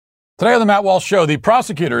Today on the Matt Walsh Show, the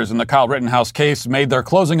prosecutors in the Kyle Rittenhouse case made their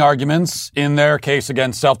closing arguments in their case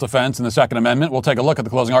against self-defense in the Second Amendment. We'll take a look at the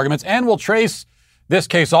closing arguments, and we'll trace this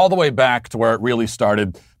case all the way back to where it really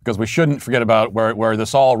started, because we shouldn't forget about where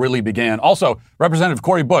this all really began. Also, Representative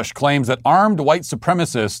Cori Bush claims that armed white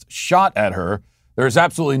supremacists shot at her. There is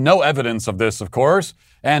absolutely no evidence of this, of course.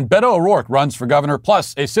 And Beto O'Rourke runs for governor.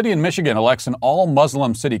 Plus, a city in Michigan elects an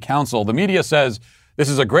all-Muslim city council. The media says this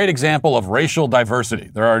is a great example of racial diversity.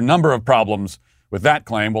 There are a number of problems with that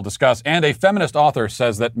claim we'll discuss. And a feminist author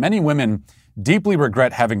says that many women deeply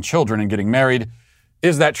regret having children and getting married.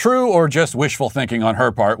 Is that true or just wishful thinking on her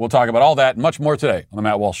part? We'll talk about all that and much more today on The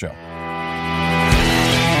Matt Walsh Show.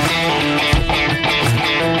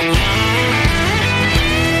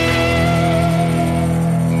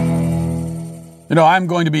 You know, I'm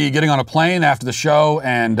going to be getting on a plane after the show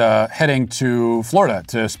and heading to Florida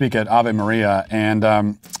to speak at Ave Maria, and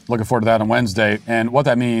looking forward to that on Wednesday. And what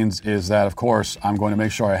that means is that, of course, I'm going to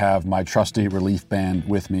make sure I have my trusty Relief Band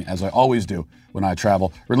with me, as I always do when I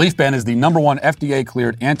travel. Relief Band is the #1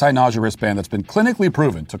 FDA-cleared anti-nausea wristband that's been clinically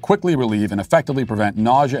proven to quickly relieve and effectively prevent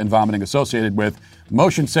nausea and vomiting associated with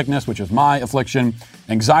motion sickness, which is my affliction,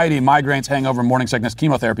 anxiety, migraines, hangover, morning sickness,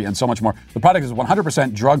 chemotherapy, and so much more. The product is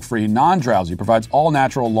 100% drug-free, non-drowsy, provides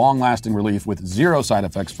all-natural, long-lasting relief with zero side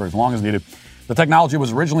effects for as long as needed. The technology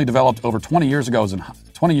was originally developed over 20 years ago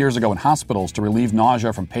in hospitals to relieve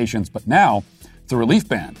nausea from patients, but now it's a Relief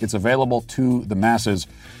Band. It's available to the masses.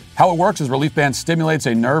 How it works is Relief Band stimulates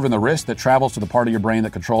a nerve in the wrist that travels to the part of your brain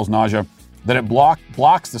that controls nausea. Then it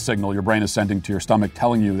blocks the signal your brain is sending to your stomach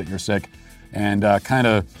telling you that you're sick, and kind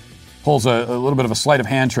of pulls a little bit of a sleight of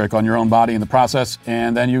hand trick on your own body in the process,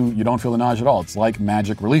 and then you don't feel the nausea at all. It's like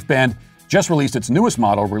magic. Relief Band just released its newest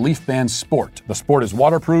model, Relief Band Sport. The Sport is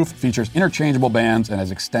waterproof, features interchangeable bands, and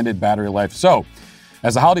has extended battery life. So,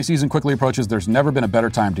 as the holiday season quickly approaches, there's never been a better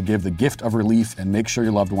time to give the gift of relief and make sure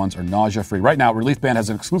your loved ones are nausea-free. Right now, Relief Band has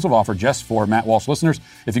an exclusive offer just for Matt Walsh listeners.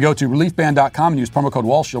 If you go to reliefband.com and use promo code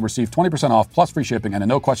Walsh, you'll receive 20% off plus free shipping and a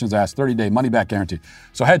no questions asked 30-day money-back guarantee.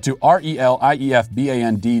 So head to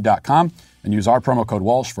reliefband.com and use our promo code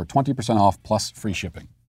Walsh for 20% off plus free shipping.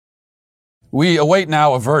 We await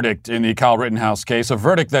now a verdict in the Kyle Rittenhouse case, a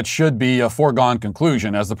verdict that should be a foregone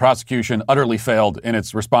conclusion as the prosecution utterly failed in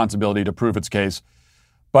its responsibility to prove its case.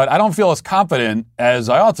 But I don't feel as confident as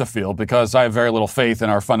I ought to feel because I have very little faith in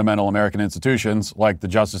our fundamental American institutions like the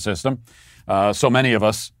justice system. So many of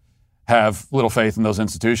us have little faith in those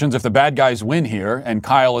institutions. If the bad guys win here and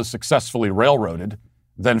Kyle is successfully railroaded,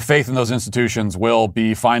 then faith in those institutions will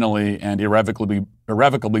be finally and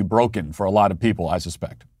irrevocably broken for a lot of people, I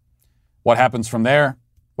suspect. What happens from there?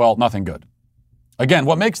 Well, nothing good. Again,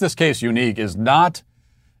 what makes this case unique is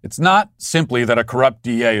it's not simply that a corrupt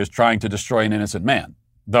DA is trying to destroy an innocent man,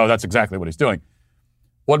 though that's exactly what he's doing.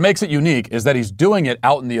 What makes it unique is that he's doing it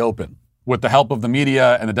out in the open with the help of the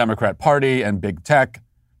media and the Democrat Party and big tech.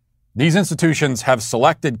 These institutions have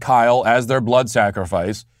selected Kyle as their blood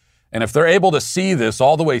sacrifice, and if they're able to see this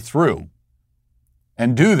all the way through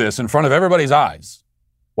and do this in front of everybody's eyes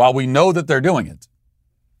while we know that they're doing it,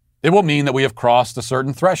 it will mean that we have crossed a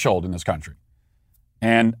certain threshold in this country.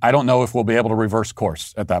 And I don't know if we'll be able to reverse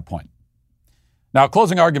course at that point. Now,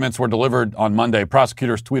 closing arguments were delivered on Monday.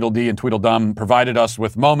 Prosecutors Tweedledee and Tweedledum provided us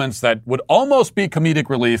with moments that would almost be comedic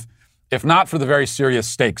relief, if not for the very serious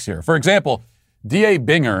stakes here. For example, D.A.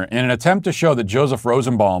 Binger, in an attempt to show that Joseph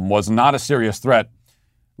Rosenbaum was not a serious threat,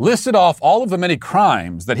 listed off all of the many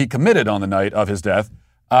crimes that he committed on the night of his death.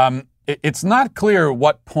 It's not clear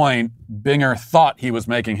what point Binger thought he was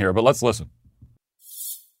making here, but let's listen.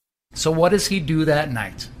 So what does he do that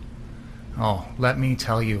night? Oh, let me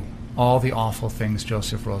tell you all the awful things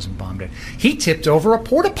Joseph Rosenbaum did. He tipped over a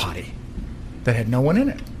porta potty that had no one in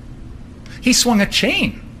it. He swung a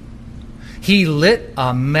chain. He lit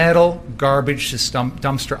a metal garbage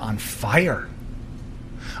dumpster on fire.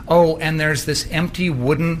 Oh, and there's this empty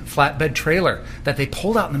wooden flatbed trailer that they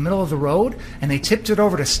pulled out in the middle of the road, and they tipped it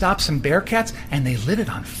over to stop some bearcats, and they lit it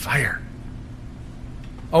on fire.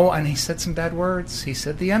 Oh, and he said some bad words. He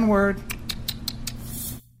said the N-word.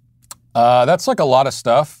 That's like a lot of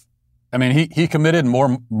stuff. I mean, he committed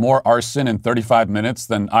more arson in 35 minutes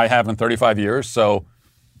than I have in 35 years. So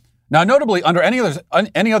now, notably, under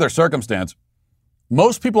any other circumstance,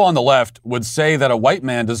 most people on the left would say that a white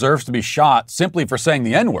man deserves to be shot simply for saying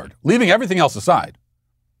the N-word, leaving everything else aside.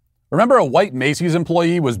 Remember a white Macy's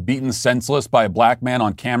employee was beaten senseless by a black man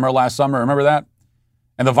on camera last summer? Remember that?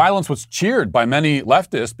 And the violence was cheered by many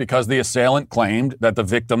leftists because the assailant claimed that the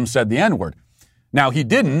victim said the N-word. Now, he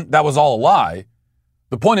didn't. That was all a lie.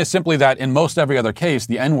 The point is simply that in most every other case,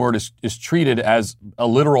 the N-word is treated as a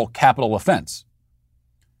literal capital offense.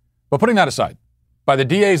 But putting that aside, by the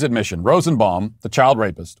DA's admission, Rosenbaum, the child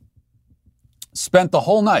rapist, spent the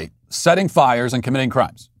whole night setting fires and committing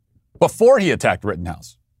crimes before he attacked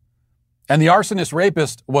Rittenhouse. And the arsonist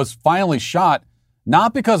rapist was finally shot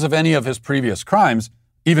not because of any of his previous crimes,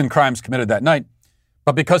 even crimes committed that night,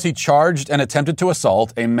 but because he charged and attempted to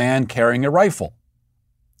assault a man carrying a rifle.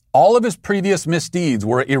 All of his previous misdeeds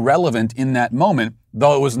were irrelevant in that moment,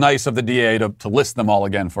 though it was nice of the DA to list them all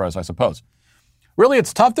again for us, I suppose. Really,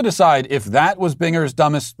 it's tough to decide if that was Binger's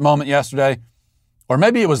dumbest moment yesterday, or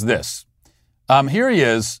maybe it was this. Here he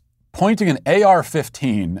is pointing an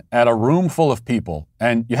AR-15 at a room full of people,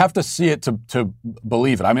 and you have to see it to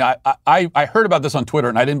believe it. I mean, I heard about this on Twitter,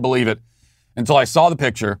 and I didn't believe it until I saw the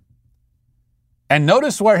picture. And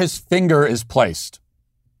notice where his finger is placed.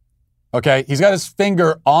 Okay, he's got his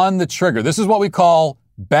finger on the trigger. This is what we call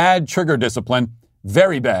bad trigger discipline,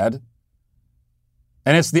 very bad.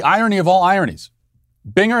 And it's the irony of all ironies.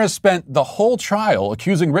 Binger has spent the whole trial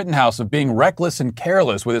accusing Rittenhouse of being reckless and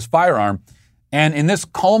careless with his firearm. And in this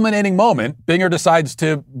culminating moment, Binger decides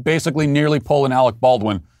to basically nearly pull an Alec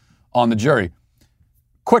Baldwin on the jury.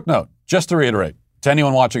 Quick note, just to reiterate, to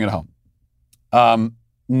anyone watching at home,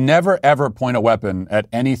 never ever point a weapon at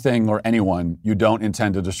anything or anyone you don't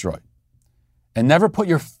intend to destroy. And never put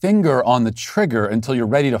your finger on the trigger until you're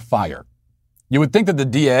ready to fire. You would think that the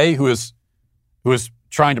DA who is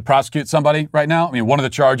trying to prosecute somebody right now, I mean, one of the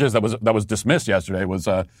charges that was dismissed yesterday was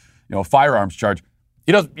a firearms charge.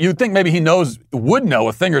 You'd think maybe he would know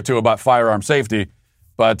a thing or two about firearm safety,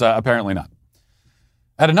 but apparently not.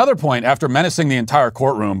 At another point, after menacing the entire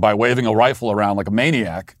courtroom by waving a rifle around like a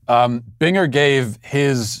maniac, Binger gave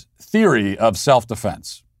his theory of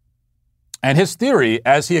self-defense. And his theory,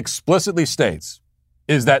 as he explicitly states,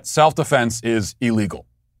 is that self-defense is illegal.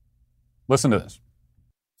 Listen to this.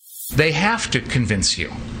 They have to convince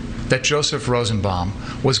you that Joseph Rosenbaum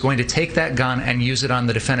was going to take that gun and use it on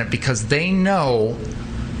the defendant because they know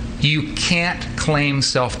you can't claim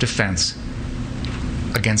self-defense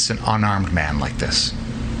against an unarmed man like this.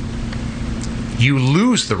 You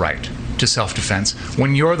lose the right to self-defense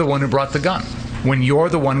when you're the one who brought the gun, when you're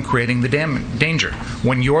the one creating the danger,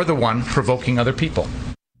 when you're the one provoking other people.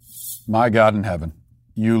 My God in heaven.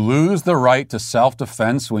 You lose the right to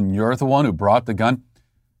self-defense when you're the one who brought the gun?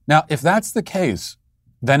 Now, if that's the case,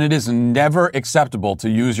 then it is never acceptable to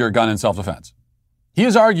use your gun in self-defense. He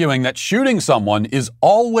is arguing that shooting someone is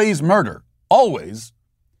always murder. Always.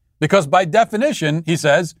 Because by definition, he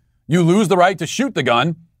says, you lose the right to shoot the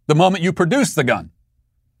gun the moment you produce the gun.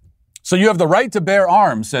 So you have the right to bear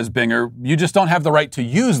arms, says Binger. You just don't have the right to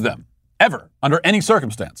use them, ever, under any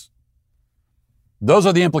circumstance. Those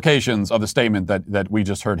are the implications of the statement that we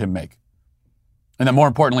just heard him make. And then more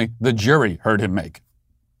importantly, the jury heard him make.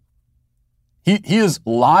 He is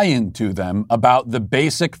lying to them about the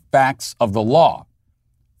basic facts of the law.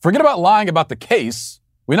 Forget about lying about the case.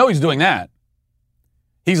 We know he's doing that.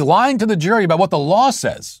 He's lying to the jury about what the law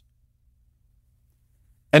says.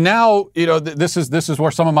 And now, this is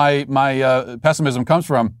where some of my pessimism comes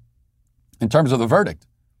from in terms of the verdict.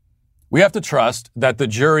 We have to trust that the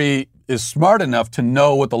jury is smart enough to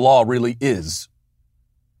know what the law really is,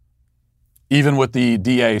 even with the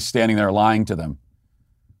DA standing there lying to them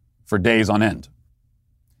for days on end.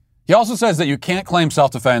 He also says that you can't claim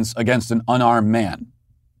self-defense against an unarmed man.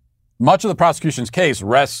 Much of the prosecution's case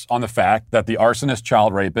rests on the fact that the arsonist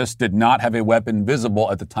child rapist did not have a weapon visible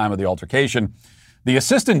at the time of the altercation. The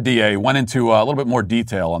assistant DA went into a little bit more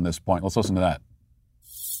detail on this point. Let's listen to that.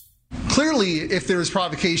 Clearly, if there is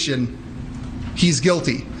provocation, he's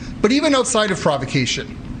guilty. But even outside of provocation,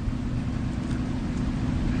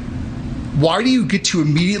 why do you get to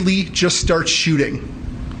immediately just start shooting?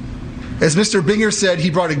 As Mr. Binger said,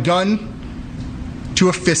 he brought a gun to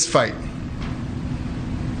a fist fight.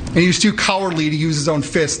 And he was too cowardly to use his own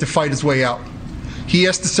fist to fight his way out. He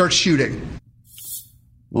has to start shooting.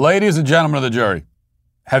 Ladies and gentlemen of the jury,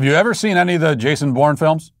 have you ever seen any of the Jason Bourne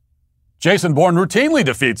films? Jason Bourne routinely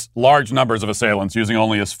defeats large numbers of assailants using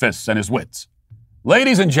only his fists and his wits.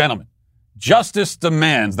 Ladies and gentlemen, justice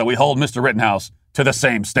demands that we hold Mr. Rittenhouse to the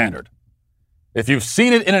same standard. If you've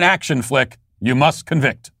seen it in an action flick, you must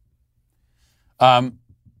convict.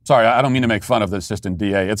 Sorry, I don't mean to make fun of the assistant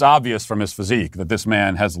DA. It's obvious from his physique that this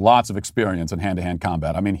man has lots of experience in hand-to-hand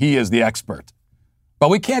combat. I mean, he is the expert. But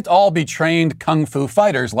we can't all be trained kung fu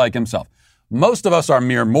fighters like himself. Most of us are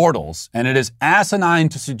mere mortals, and it is asinine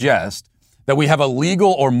to suggest that we have a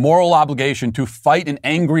legal or moral obligation to fight an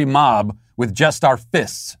angry mob with just our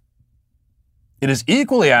fists. It is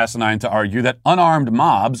equally asinine to argue that unarmed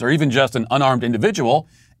mobs, or even just an unarmed individual,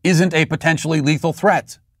 isn't a potentially lethal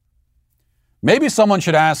threat. Maybe someone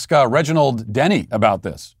should ask Reginald Denny about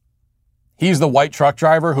this. He's the white truck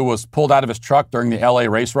driver who was pulled out of his truck during the LA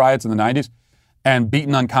race riots in the 90s and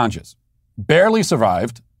beaten unconscious. Barely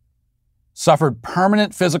survived, suffered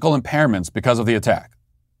permanent physical impairments because of the attack.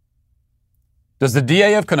 Does the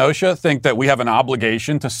DA of Kenosha think that we have an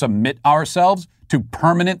obligation to submit ourselves to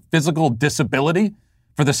permanent physical disability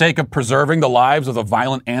for the sake of preserving the lives of the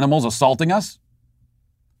violent animals assaulting us?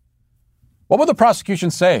 What would the prosecution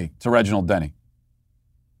say to Reginald Denny?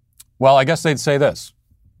 Well, I guess they'd say this.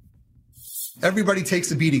 Everybody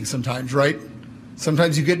takes a beating sometimes, right?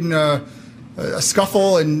 Sometimes you get in a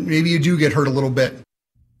scuffle and maybe you do get hurt a little bit.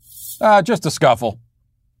 Just a scuffle.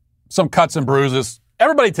 Some cuts and bruises.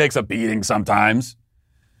 Everybody takes a beating sometimes.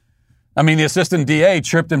 I mean, the assistant DA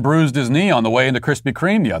tripped and bruised his knee on the way into Krispy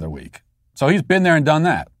Kreme the other week. So he's been there and done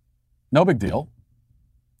that. No big deal.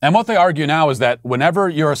 And what they argue now is that whenever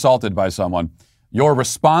you're assaulted by someone, your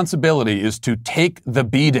responsibility is to take the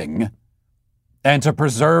beating and to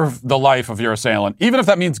preserve the life of your assailant, even if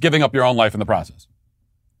that means giving up your own life in the process.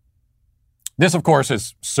 This, of course,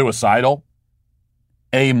 is suicidal,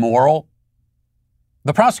 amoral.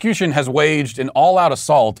 The prosecution has waged an all-out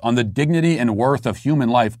assault on the dignity and worth of human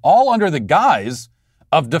life, all under the guise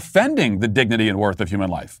of defending the dignity and worth of human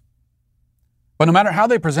life. But no matter how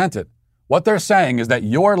they present it, what they're saying is that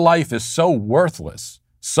your life is so worthless,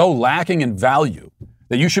 so lacking in value,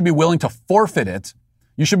 that you should be willing to forfeit it.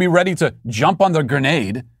 You should be ready to jump on the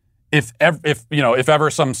grenade if ever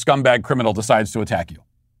some scumbag criminal decides to attack you.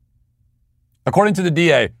 According to the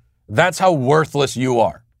DA, that's how worthless you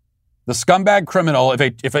are. The scumbag criminal,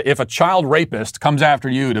 if a child rapist comes after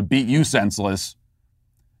you to beat you senseless,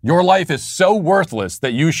 your life is so worthless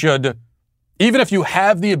that you should, even if you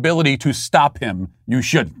have the ability to stop him, you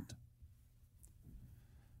shouldn't.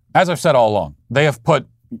 As I've said all along, they have put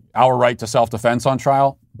our right to self-defense on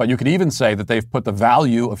trial, but you could even say that they've put the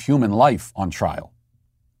value of human life on trial.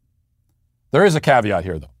 There is a caveat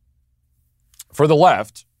here, though. For the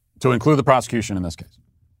left, to include the prosecution in this case,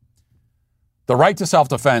 the right to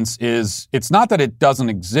self-defense it's not that it doesn't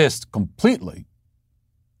exist completely.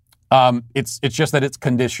 It's just that it's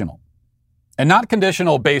conditional. And not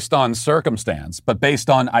conditional based on circumstance, but based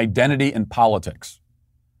on identity and politics.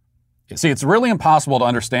 See, it's really impossible to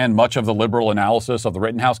understand much of the liberal analysis of the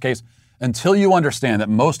Rittenhouse case until you understand that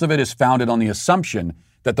most of it is founded on the assumption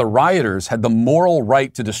that the rioters had the moral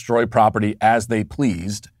right to destroy property as they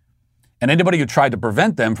pleased, and anybody who tried to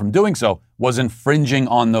prevent them from doing so was infringing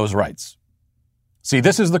on those rights. See,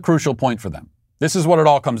 this is the crucial point for them. This is what it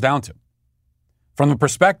all comes down to. From the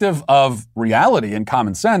perspective of reality and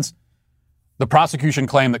common sense, the prosecution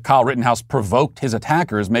claim that Kyle Rittenhouse provoked his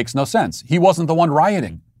attackers makes no sense. He wasn't the one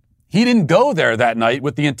rioting. He didn't go there that night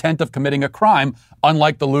with the intent of committing a crime,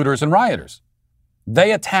 unlike the looters and rioters.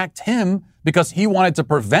 They attacked him because he wanted to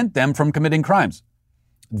prevent them from committing crimes.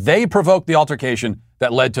 They provoked the altercation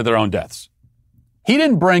that led to their own deaths. He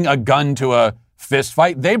didn't bring a gun to a fist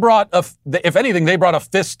fight. They brought if anything, they brought a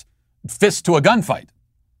fist to a gunfight.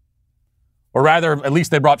 Or rather, at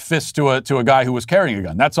least they brought fists to a guy who was carrying a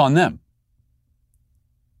gun. That's on them.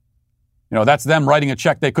 That's them writing a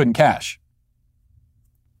check they couldn't cash.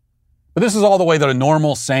 But this is all the way that a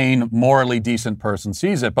normal, sane, morally decent person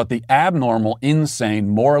sees it. But the abnormal, insane,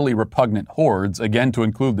 morally repugnant hordes, again to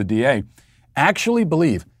include the DA, actually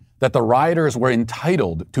believe that the rioters were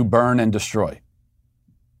entitled to burn and destroy.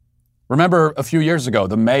 Remember a few years ago,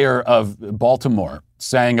 the mayor of Baltimore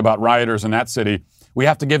saying about rioters in that city, we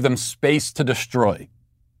have to give them space to destroy.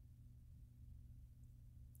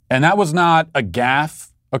 And that was not a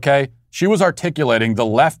gaffe, okay? She was articulating the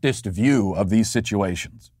leftist view of these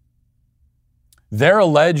situations. Their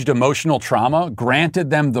alleged emotional trauma granted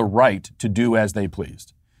them the right to do as they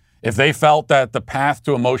pleased. If they felt that the path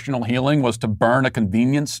to emotional healing was to burn a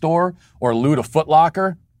convenience store or loot a Foot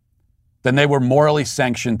Locker, then they were morally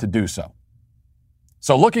sanctioned to do so.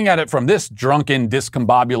 So looking at it from this drunken,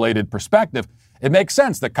 discombobulated perspective, it makes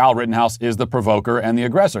sense that Kyle Rittenhouse is the provoker and the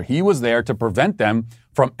aggressor. He was there to prevent them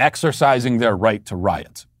from exercising their right to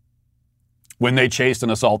riot. When they chased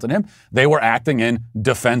and assaulted him, they were acting in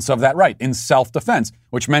defense of that right, in self-defense,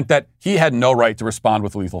 which meant that he had no right to respond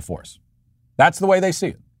with lethal force. That's the way they see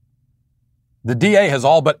it. The DA has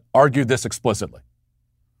all but argued this explicitly.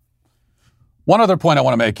 One other point I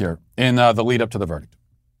want to make here in the lead up to the verdict,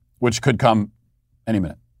 which could come any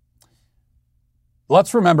minute.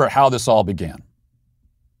 Let's remember how this all began.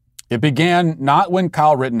 It began not when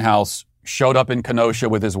Kyle Rittenhouse showed up in Kenosha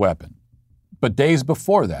with his weapon, but days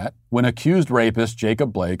before that, when accused rapist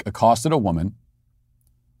Jacob Blake accosted a woman,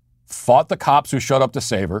 fought the cops who showed up to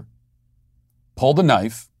save her, pulled a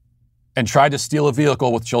knife, and tried to steal a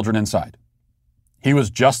vehicle with children inside. He was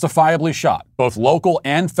justifiably shot. Both local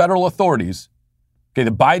and federal authorities, okay,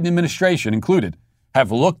 the Biden administration included,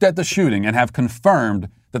 have looked at the shooting and have confirmed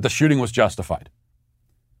that the shooting was justified.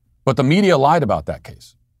 But the media lied about that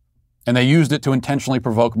case, and they used it to intentionally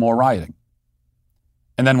provoke more rioting.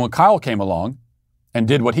 And then when Kyle came along and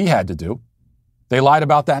did what he had to do, they lied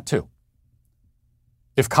about that too.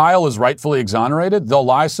 If Kyle is rightfully exonerated, they'll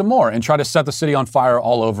lie some more and try to set the city on fire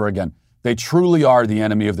all over again. They truly are the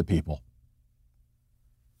enemy of the people.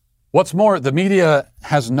 What's more, the media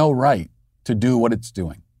has no right to do what it's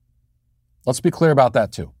doing. Let's be clear about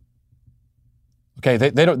that too. Okay,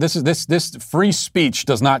 they don't. This free speech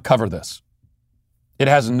does not cover this. It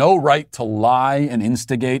has no right to lie and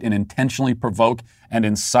instigate and intentionally provoke and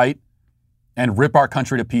incite and rip our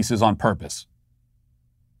country to pieces on purpose.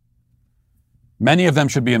 Many of them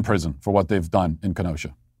should be in prison for what they've done in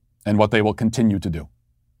Kenosha and what they will continue to do.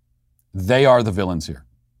 They are the villains here,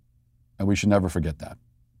 and we should never forget that.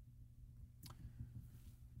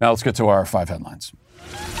 Now let's get to our 5 headlines.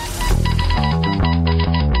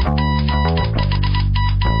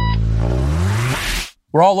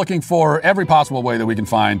 We're all looking for every possible way that we can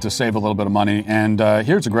find to save a little bit of money, and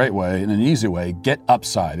here's a great way and an easy way: Get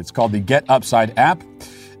Upside. It's called the Get Upside app,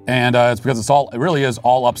 and it's because it really is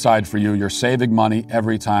all upside for you. You're saving money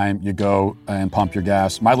every time you go and pump your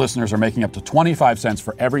gas. My listeners are making up to 25 cents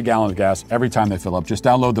for every gallon of gas every time they fill up. Just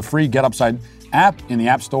download the free Get Upside app in the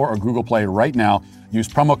App Store or Google Play right now. Use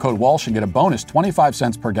promo code Walsh and get a bonus 25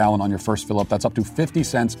 cents per gallon on your first fill up. That's up to 50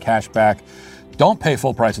 cents cash back. Don't pay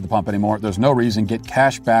full price at the pump anymore. There's no reason. Get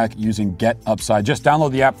cash back using Get Upside. Just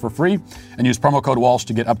download the app for free and use promo code Walsh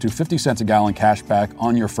to get up to 50 cents a gallon cash back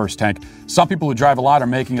on your first tank. Some people who drive a lot are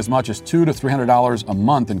making as much as $200 to $300 a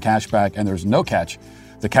month in cash back, and there's no catch.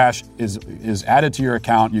 The cash is added to your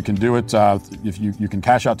account. You can do it if you can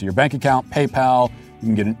cash out to your bank account, PayPal. You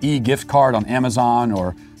can get an e-gift card on Amazon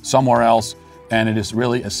or somewhere else. And it is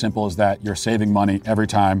really as simple as that. You're saving money every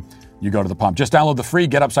time you go to the pump. Just download the free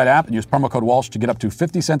Get Upside app and use promo code Walsh to get up to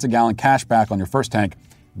 50 cents a gallon cash back on your first tank.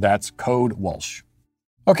 That's code Walsh.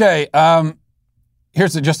 Okay,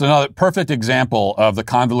 here's just another perfect example of the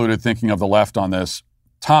convoluted thinking of the left on this.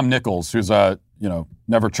 Tom Nichols, who's a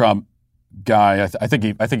never Trump guy. I think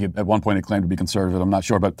he at one point he claimed to be conservative. I'm not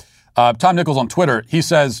sure, but Tom Nichols on Twitter, he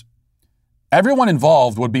says, everyone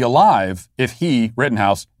involved would be alive if he,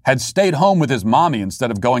 Rittenhouse, had stayed home with his mommy instead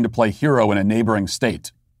of going to play hero in a neighboring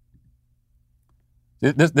state.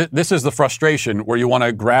 This is the frustration where you want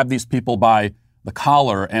to grab these people by the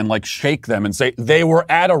collar and shake them and say, they were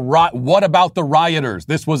at a riot. What about the rioters?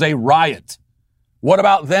 This was a riot. What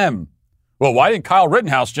about them? Well, why didn't Kyle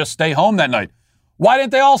Rittenhouse just stay home that night? Why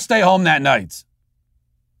didn't they all stay home that night?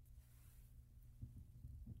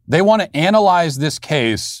 They want to analyze this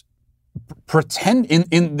case, pretend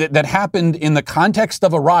that happened in the context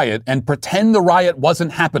of a riot, and pretend the riot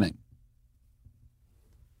wasn't happening.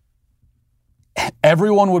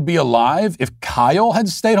 Everyone would be alive if Kyle had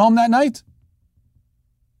stayed home that night?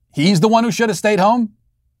 He's the one who should have stayed home,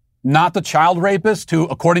 not the child rapist who,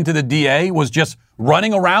 according to the DA, was just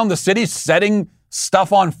running around the city setting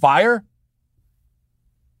stuff on fire?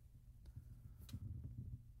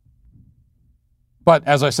 But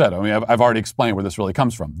as I said, I've already explained where this really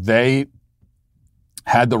comes from. They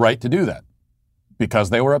had the right to do that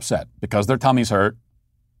because they were upset, because their tummies hurt,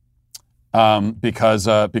 because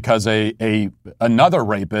another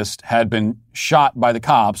rapist had been shot by the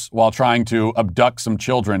cops while trying to abduct some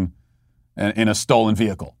children in a stolen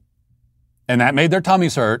vehicle. And that made their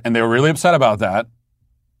tummies hurt, and they were really upset about that,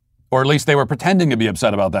 or at least they were pretending to be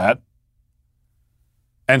upset about that.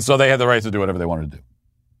 And so they had the right to do whatever they wanted to do.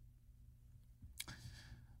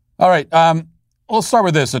 All right, let's start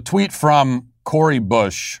with this. A tweet from Cori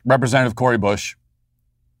Bush, Representative Cori Bush.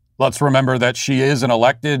 Let's remember that she is an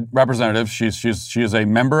elected representative. She is a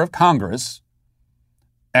member of Congress.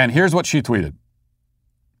 And here's what she tweeted.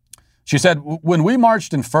 She said, when we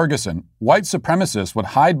marched in Ferguson, white supremacists would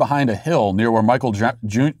hide behind a hill near where Michael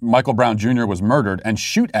Brown Jr. was murdered and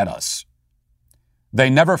shoot at us.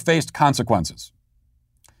 They never faced consequences.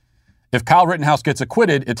 If Kyle Rittenhouse gets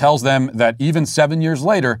acquitted, it tells them that even 7 years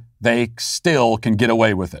later, they still can get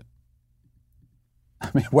away with it. I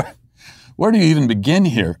mean, where do you even begin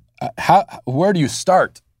here? Where do you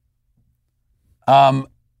start?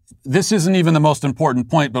 This isn't even the most important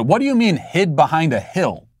point, but what do you mean hid behind a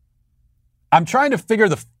hill? I'm trying to figure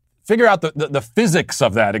out the physics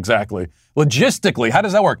of that exactly. Logistically, how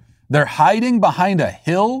does that work? They're hiding behind a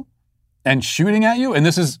hill and shooting at you, and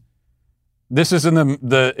this is in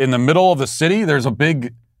the middle of the city. There's a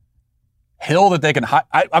big hill that they can hide.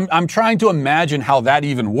 I'm trying to imagine how that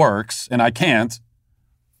even works, and I can't.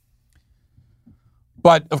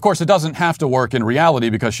 But, of course, it doesn't have to work in reality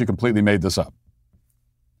because she completely made this up.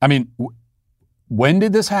 I mean, when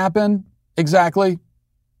did this happen exactly?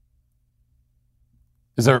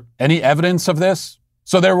 Is there any evidence of this?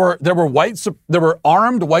 So there were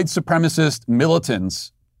armed white supremacist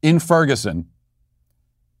militants in Ferguson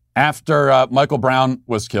after Michael Brown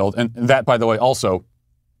was killed. And that, by the way, also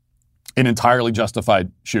an entirely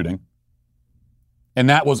justified shooting. And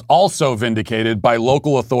that was also vindicated by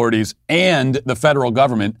local authorities and the federal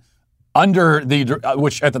government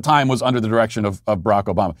which at the time was under the direction of Barack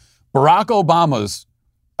Obama. Barack Obama's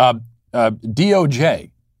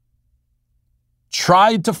DOJ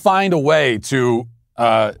tried to find a way to,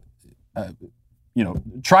 tried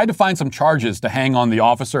to find some charges to hang on the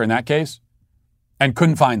officer in that case and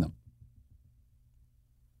couldn't find them.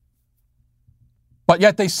 But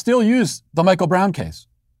yet they still use the Michael Brown case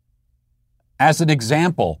as an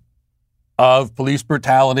example of police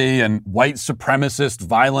brutality and white supremacist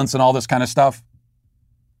violence and all this kind of stuff.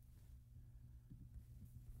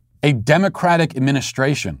 A Democratic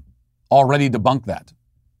administration already debunked that,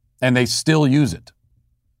 and they still use it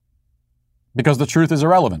because the truth is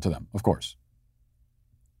irrelevant to them, of course.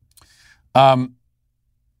 But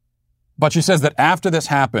she says that after this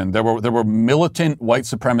happened, there were militant white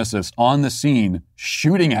supremacists on the scene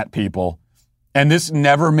shooting at people, and this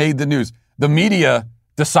never made the news. The media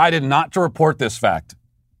decided not to report this fact.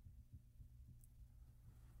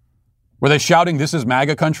 Were they shouting, "This is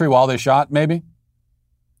MAGA country," while they shot, maybe?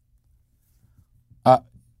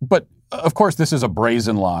 But, of course, this is a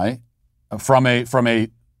brazen lie from a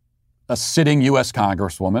sitting U.S.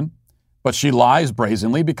 Congresswoman. But she lies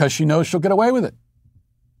brazenly because she knows she'll get away with it.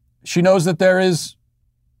 She knows that there's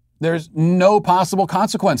no possible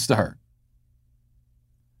consequence to her.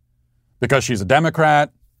 Because she's a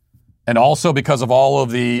Democrat, and also because of all of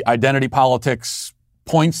the identity politics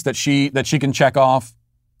points that she can check off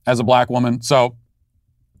as a black woman. So,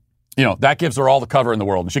 that gives her all the cover in the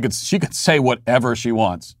world. And she could say whatever she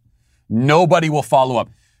wants. Nobody will follow up.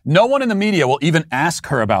 No one in the media will even ask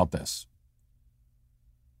her about this.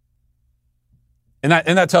 And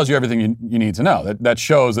that tells you everything you need to know. That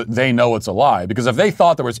shows that they know it's a lie. Because if they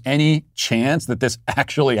thought there was any chance that this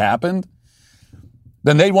actually happened,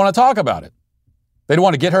 then they'd want to talk about it. They'd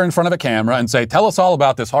want to get her in front of a camera and say, "Tell us all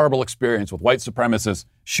about this horrible experience with white supremacists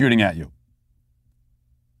shooting at you."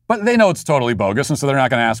 But they know it's totally bogus, and so they're not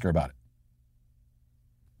going to ask her about it.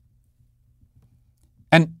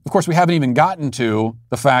 And, of course, we haven't even gotten to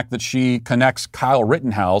the fact that she connects Kyle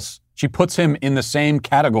Rittenhouse. She puts him in the same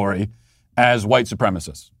category as white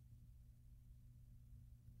supremacists.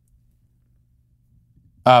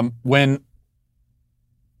 When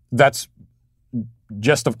that's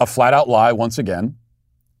just a flat-out lie once again.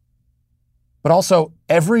 But also,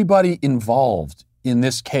 everybody involved in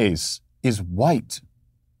this case is white.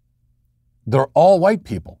 They're all white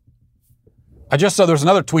people. I just saw there's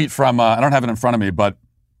another tweet from, I don't have it in front of me, but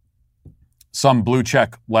some blue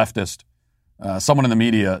check leftist, someone in the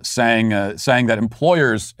media saying that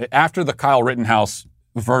employers, after the Kyle Rittenhouse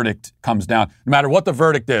verdict comes down, no matter what the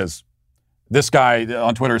verdict is, this guy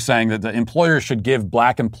on Twitter is saying that the employers should give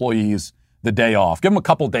black employees the day off. Give them a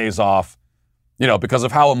couple days off, because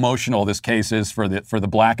of how emotional this case is for the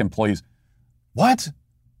black employees. What?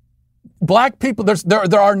 Black people,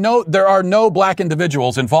 there are no black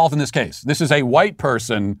individuals involved in this case. This is a white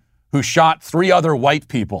person who shot 3 other white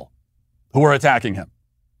people who were attacking him.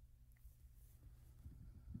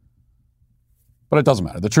 But it doesn't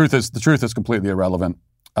matter. The truth is completely irrelevant.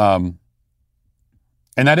 And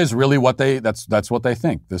that is really that's what they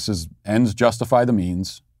think. This is ends justify the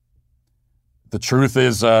means. The truth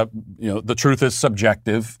is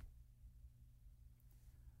subjective.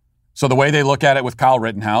 So the way they look at it with Kyle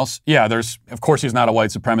Rittenhouse, of course he's not a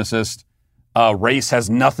white supremacist. Race has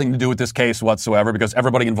nothing to do with this case whatsoever because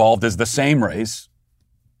everybody involved is the same race.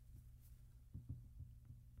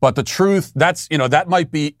 But the truth, that might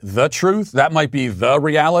be the truth. That might be the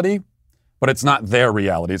reality, but it's not their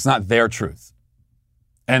reality. It's not their truth.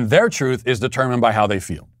 And their truth is determined by how they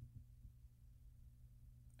feel.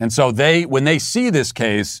 And so when they see this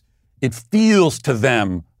case, it feels to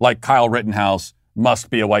them like Kyle Rittenhouse must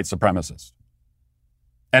be a white supremacist.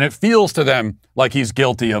 And it feels to them like he's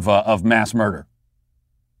guilty of mass murder.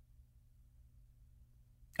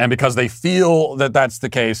 And because they feel that that's the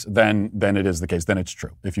case, then it is the case. Then it's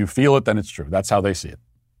true. If you feel it, then it's true. That's how they see it.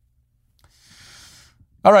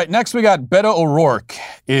 All right, next we got Beto O'Rourke.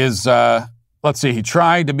 He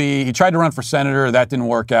tried to run for senator. That didn't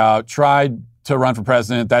work out. Tried to run for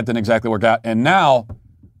president. That didn't exactly work out. And now,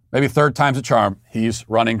 maybe third time's a charm, he's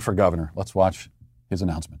running for governor. Let's watch his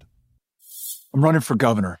announcement. I'm running for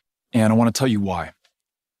governor, and I want to tell you why.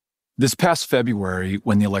 This past February,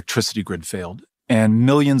 when the electricity grid failed and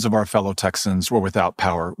millions of our fellow Texans were without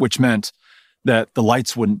power, which meant that the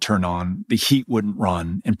lights wouldn't turn on, the heat wouldn't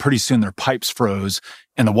run, and pretty soon their pipes froze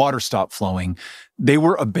and the water stopped flowing, they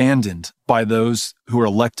were abandoned by those who were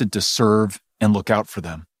elected to serve and look out for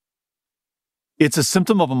them. It's a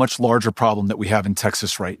symptom of a much larger problem that we have in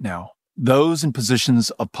Texas right now. Those in positions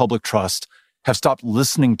of public trust have stopped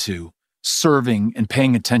listening to, serving, and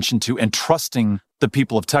paying attention to, and trusting the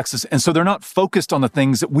people of Texas. And so they're not focused on the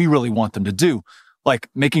things that we really want them to do, like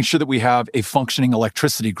making sure that we have a functioning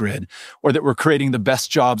electricity grid, or that we're creating the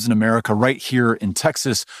best jobs in America right here in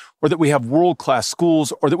Texas, or that we have world-class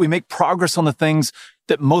schools, or that we make progress on the things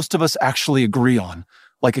that most of us actually agree on,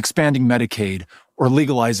 like expanding Medicaid or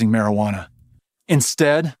legalizing marijuana.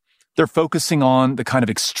 Instead, they're focusing on the kind of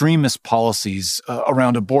extremist policies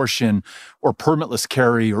around abortion or permitless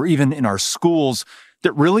carry, or even in our schools,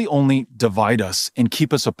 that really only divide us and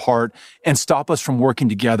keep us apart and stop us from working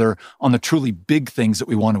together on the truly big things that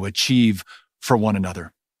we want to achieve for one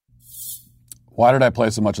another. Why did I play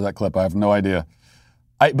so much of that clip? I have no idea.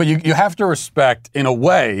 But you have to respect, in a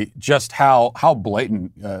way, just how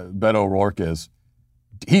blatant Beto O'Rourke is.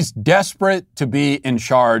 He's desperate to be in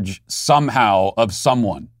charge somehow of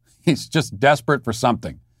someone. He's just desperate for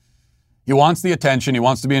something. He wants the attention. He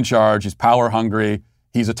wants to be in charge. He's power hungry.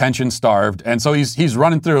 He's attention starved, and so he's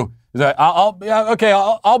running through. He's like,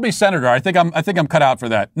 I'll be senator. I think I'm cut out for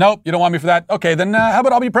that. Nope, you don't want me for that. Okay, then how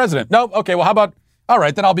about I'll be president? Nope. Okay, well how about, all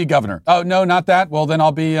right, then I'll be governor. Oh no, not that. Well then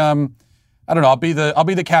I'll be I don't know. I'll be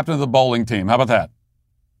the captain of the bowling team. How about that?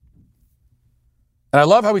 And I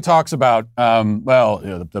love how he talks about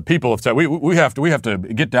the people of Texas. We have to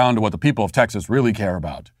get down to what the people of Texas really care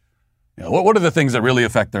about. What are the things that really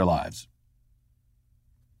affect their lives?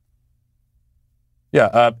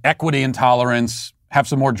 Equity and tolerance, have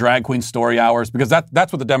some more drag queen story hours, because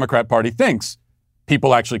that's what the Democrat Party thinks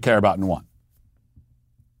people actually care about and want.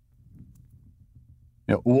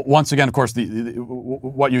 Once again, of course,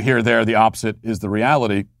 what you hear there, the opposite is the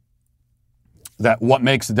reality, that what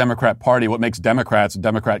makes the Democrat Party, what makes Democrats and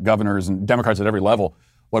Democrat governors and Democrats at every level,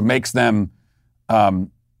 what makes them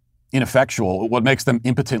ineffectual, what makes them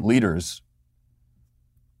impotent leaders,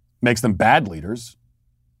 makes them bad leaders,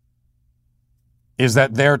 is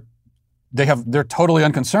that they're totally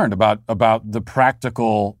unconcerned about the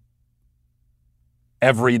practical,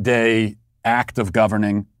 everyday act of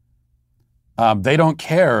governing. They don't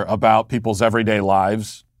care about people's everyday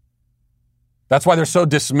lives. That's why they're so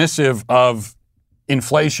dismissive of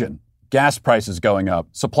inflation, gas prices going up,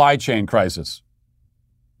 supply chain crisis.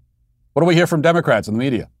 What do we hear from Democrats in the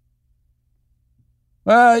media?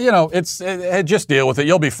 Just deal with it.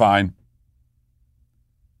 You'll be fine.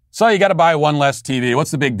 So you got to buy one less TV.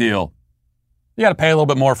 What's the big deal? You got to pay a little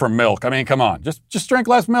bit more for milk. I mean, come on. Just drink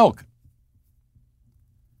less milk.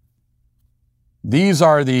 These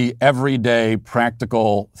are the everyday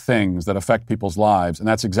practical things that affect people's lives, and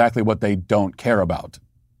that's exactly what they don't care about.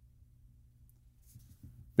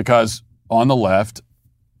 Because on the left,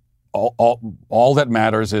 all that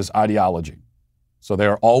matters is ideology. So they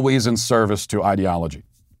are always in service to ideology.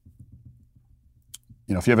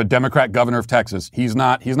 If you have a Democrat governor of Texas, he's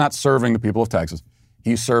not serving the people of Texas.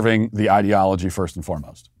 He's serving the ideology first and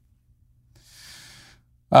foremost.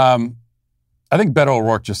 I think Beto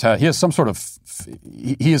O'Rourke he has some sort of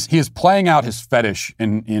he is playing out his fetish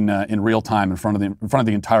in real time in front of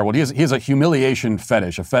the entire world. He has a humiliation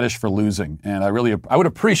fetish, a fetish for losing, and I would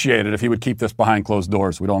appreciate it if he would keep this behind closed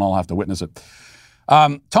doors so we don't all have to witness it.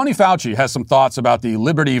 Tony Fauci has some thoughts about the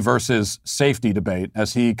liberty versus safety debate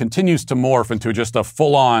as he continues to morph into just a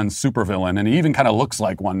full-on supervillain, and he even kind of looks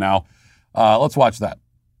like one now. Let's watch that.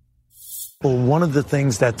 Well, one of the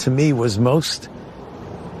things that to me was most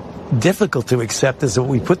difficult to accept is that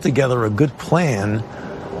we put together a good plan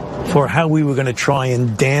for how we were going to try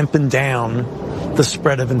and dampen down the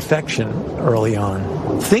spread of infection early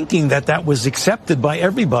on, thinking that was accepted by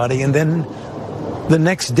everybody, and then the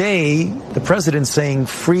next day, the president saying,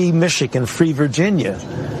 free Michigan, free Virginia.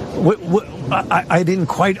 I didn't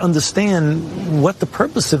quite understand what the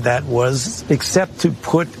purpose of that was, except to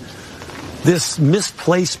put this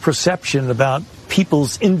misplaced perception about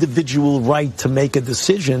people's individual right to make a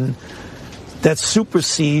decision that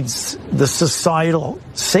supersedes the societal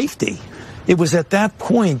safety. It was at that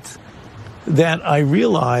point that I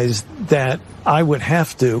realized that I would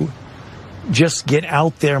have to just get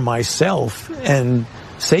out there myself and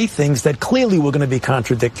say things that clearly were going to be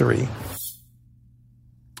contradictory.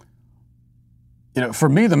 For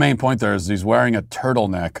me, the main point there is he's wearing a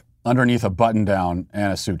turtleneck underneath a button-down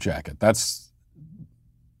and a suit jacket. That's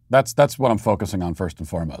what I'm focusing on first and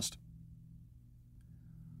foremost.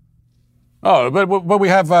 but we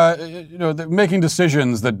have making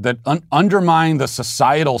decisions that undermine the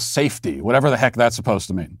societal safety, whatever the heck that's supposed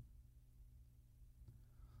to mean.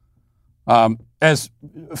 As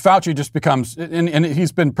Fauci just becomes, and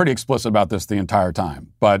he's been pretty explicit about this the entire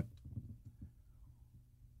time, but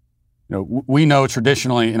we know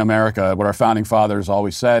traditionally in America what our founding fathers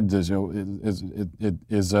always said is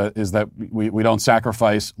that we don't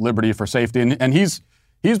sacrifice liberty for safety, and he's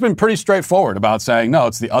been pretty straightforward about saying no,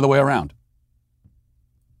 it's the other way around.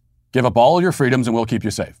 Give up all your freedoms and we'll keep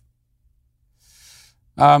you safe.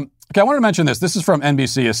 Okay, I wanted to mention this. This is from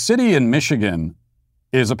NBC. A city in Michigan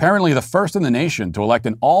is apparently the first in the nation to elect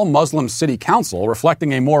an all-Muslim city council,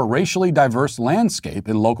 reflecting a more racially diverse landscape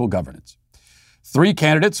in local governance. 3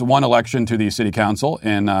 candidates won election to the city council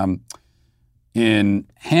in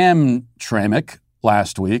Hamtramck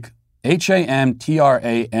last week. Hamtramck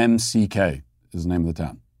is the name of the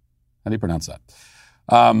town. How do you pronounce that?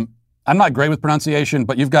 I'm not great with pronunciation,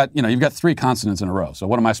 but you've got 3 consonants in a row. So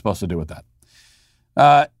what am I supposed to do with that?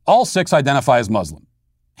 All 6 identify as Muslim.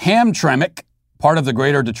 Hamtramck, part of the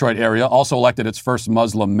greater Detroit area, also elected its first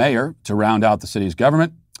Muslim mayor to round out the city's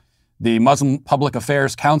government. The Muslim Public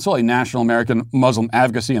Affairs Council, a national American Muslim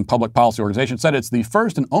advocacy and public policy organization, said it's the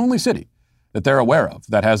first and only city that they're aware of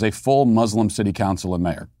that has a full Muslim city council and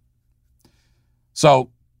mayor. So,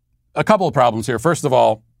 a couple of problems here. First of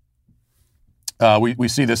all, we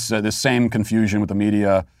see this same confusion with the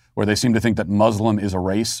media where they seem to think that Muslim is a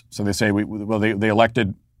race. So they say, they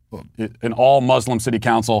elected an all-Muslim city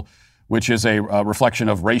council, which is a reflection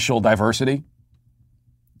of racial diversity.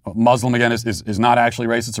 Muslim, again, is not actually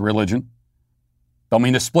race. It's a religion. Don't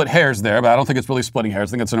mean to split hairs there, but I don't think it's really splitting hairs.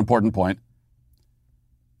 I think it's an important point.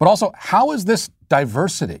 But also, how is this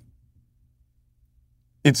diversity?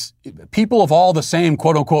 It's people of all the same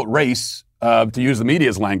quote-unquote race, to use the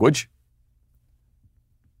media's language.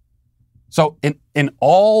 So in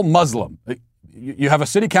all Muslim, you have a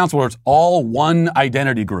city council where it's all one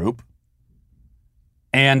identity group,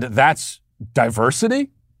 and that's diversity?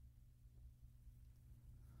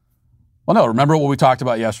 Well, no, remember what we talked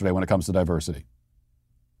about yesterday when it comes to diversity.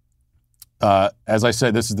 As I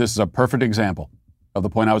said, this is a perfect example of the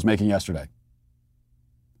point I was making yesterday.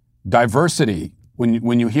 Diversity,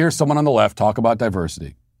 when you hear someone on the left talk about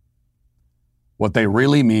diversity, what they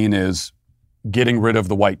really mean is getting rid of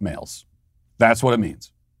the white males. That's what it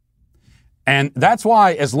means. And that's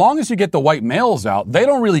why, as long as you get the white males out, they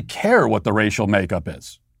don't really care what the racial makeup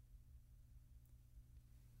is.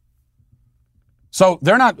 So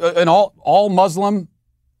they're not an all Muslim,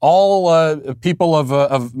 all people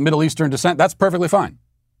of Middle Eastern descent. That's perfectly fine.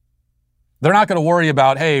 They're not going to worry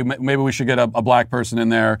about, hey, maybe we should get a black person in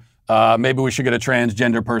there. Maybe we should get a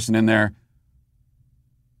transgender person in there.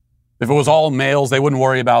 If it was all males, they wouldn't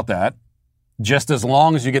worry about that, just as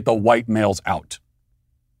long as you get the white males out.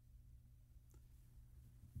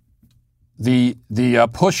 The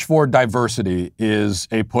push for diversity is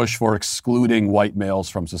a push for excluding white males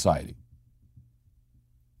from society.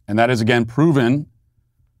 And that is, again, proven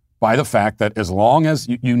by the fact that as long as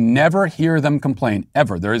you never hear them complain,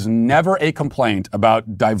 ever, there is never a complaint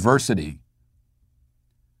about diversity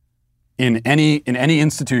in any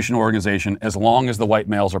institution or organization as long as the white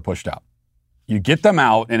males are pushed out. You get them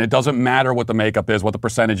out, and it doesn't matter what the makeup is, what the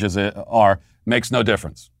percentages are, makes no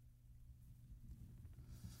difference.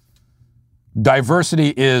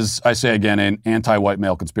 Diversity is, I say again, an anti-white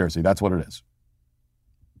male conspiracy. That's what it is.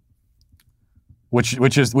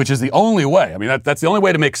 Which is the only way. I mean, that's the only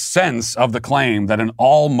way to make sense of the claim that an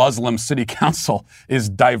all-Muslim city council is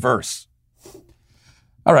diverse.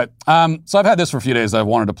 All right. So I've had this for a few days that I've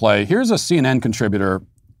wanted to play. Here's a CNN contributor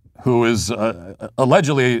who is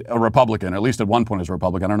allegedly a Republican, or at least at one point was a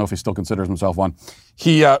Republican. I don't know if he still considers himself one.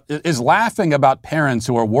 He is laughing about parents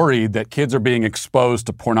who are worried that kids are being exposed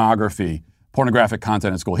to pornographic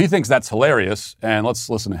content in school. He thinks that's hilarious, and let's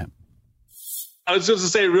listen to him. I was just to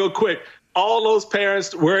say real quick, all those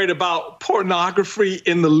parents worried about pornography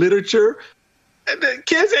in the literature. The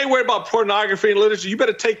kids ain't worried about pornography in literature. You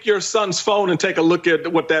better take your son's phone and take a look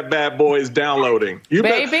at what that bad boy is downloading. You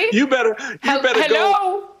better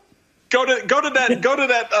go to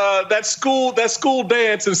that school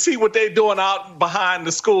dance and see what they're doing out behind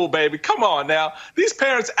the school, baby. Come on now. These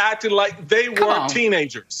parents acting like they weren't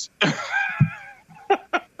teenagers.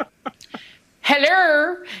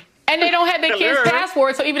 Hello. And they don't have their kids'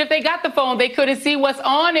 password, so even if they got the phone, they couldn't see what's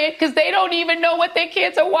on it because they don't even know what their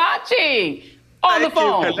kids are watching on the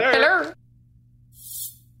phone.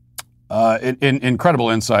 Incredible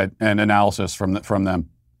insight and analysis from them.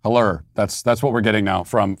 Hello. That's what we're getting now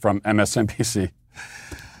from MSNBC.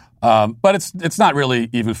 But it's not really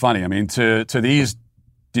even funny. I mean, to these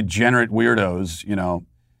degenerate weirdos,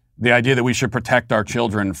 the idea that we should protect our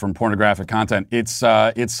children from pornographic content, it's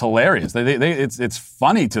hilarious. It's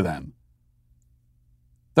funny to them.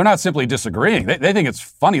 They're not simply disagreeing. They think it's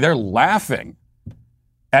funny. They're laughing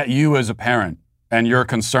at you as a parent and your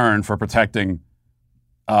concern for protecting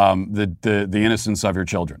the innocence of your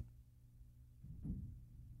children.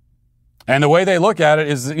 And the way they look at it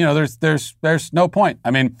is, there's no point.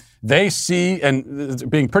 I mean, they see, and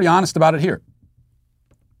being pretty honest about it here,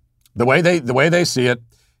 the way they see it,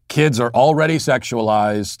 kids are already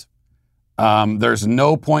sexualized. There's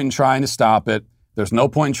no point in trying to stop it. There's no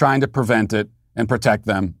point in trying to prevent it and protect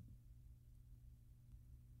them.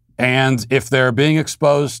 And if they're being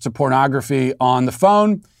exposed to pornography on the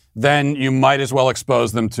phone, then you might as well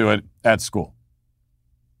expose them to it at school.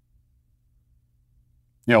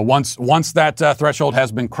 Once that threshold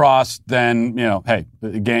has been crossed, then hey,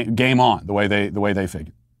 game on. The way they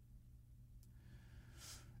figure.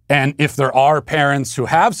 And if there are parents who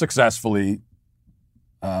have successfully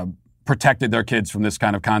protected their kids from this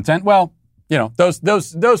kind of content, well,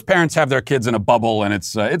 those parents have their kids in a bubble, and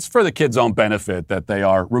it's for the kids' own benefit that they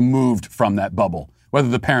are removed from that bubble, whether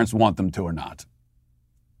the parents want them to or not.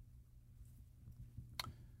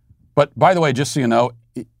 But by the way, just so you know,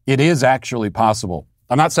 it is actually possible.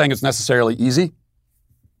 I'm not saying it's necessarily easy.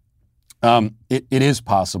 It is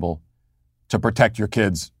possible to protect your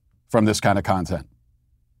kids from this kind of content.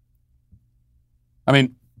 I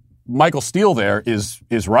mean, Michael Steele there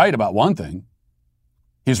is right about one thing.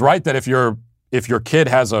 He's right that if your kid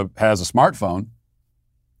has a smartphone,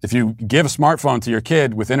 if you give a smartphone to your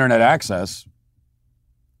kid with internet access,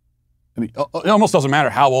 I mean, it almost doesn't matter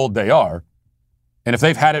how old they are, and if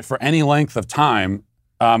they've had it for any length of time,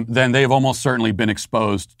 then they've almost certainly been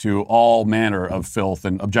exposed to all manner of filth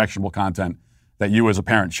and objectionable content that you as a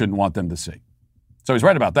parent shouldn't want them to see. So he's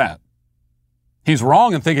right about that. He's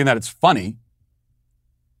wrong in thinking that it's funny.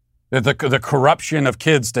 That the corruption of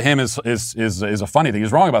kids to him is a funny thing.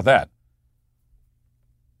 He's wrong about that.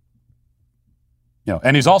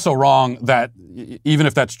 And he's also wrong that even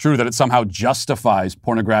if that's true, that it somehow justifies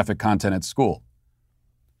pornographic content at school.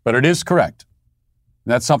 But it is correct.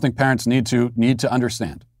 That's something parents need to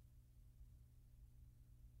understand.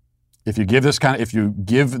 If you give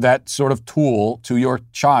that sort of tool to your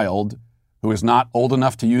child who is not old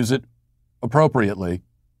enough to use it appropriately,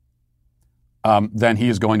 then he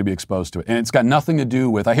is going to be exposed to it. And it's got nothing to do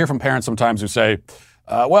with, I hear from parents sometimes who say,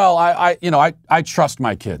 I trust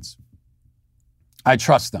my kids. I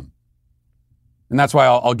trust them. And that's why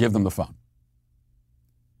I'll give them the phone.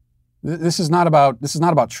 This is not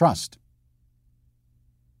about trust.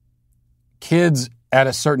 Kids at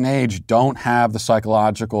a certain age don't have the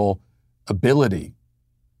psychological ability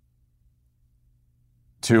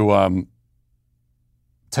to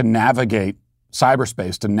navigate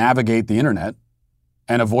cyberspace, to navigate the internet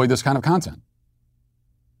and avoid this kind of content.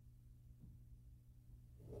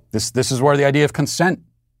 This is where the idea of consent.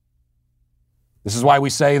 This is why we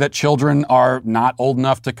say that children are not old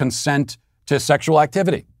enough to consent to sexual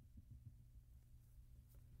activity.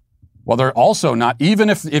 Well, they're also not, even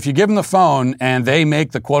if you give them the phone and they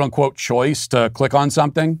make the quote-unquote choice to click on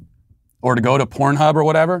something or to go to Pornhub or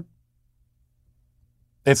whatever,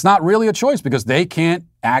 it's not really a choice because they can't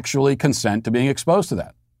actually consent to being exposed to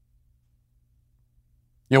that.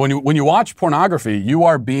 When you watch pornography, you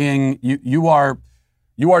are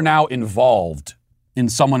now involved in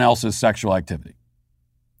someone else's sexual activity.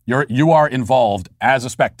 You are involved as a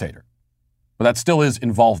spectator, but that still is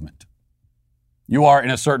involvement. You are, in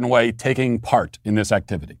a certain way, taking part in this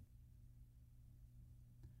activity.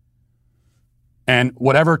 And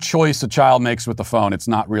whatever choice a child makes with the phone, it's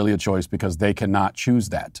not really a choice because they cannot choose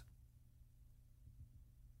that.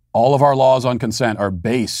 All of our laws on consent are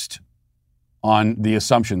based on the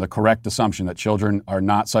assumption, the correct assumption, that children are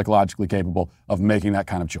not psychologically capable of making that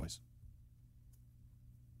kind of choice.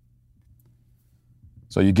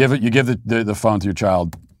 So you give the phone to your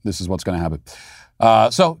child. This is what's going to happen.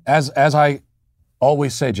 So as I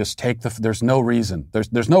always say, just there's no reason.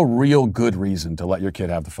 There's no real good reason to let your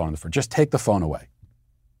kid have the phone. Just take the phone away.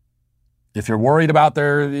 If you're worried about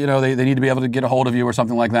they need to be able to get a hold of you or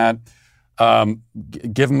something like that,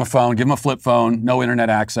 give them a phone, give them a flip phone, no internet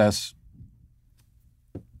access.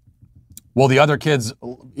 Will the other kids,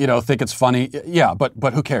 think it's funny? Yeah,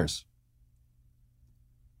 but who cares?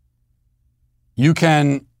 You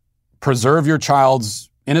can preserve your child's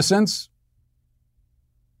innocence,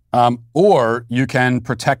 or you can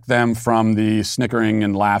protect them from the snickering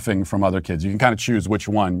and laughing from other kids. You can kind of choose which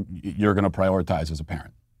one you're going to prioritize as a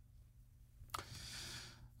parent.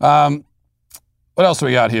 What else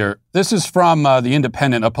we got here? This is from The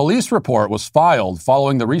Independent. A police report was filed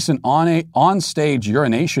following the recent on-stage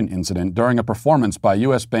urination incident during a performance by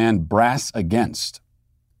U.S. band Brass Against.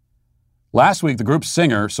 Last week, the group's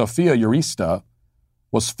singer, Sofia Urista,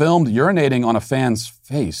 was filmed urinating on a fan's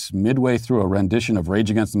face midway through a rendition of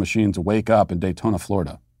Rage Against the Machine's Wake Up in Daytona,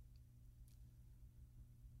 Florida.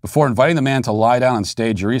 Before inviting the man to lie down on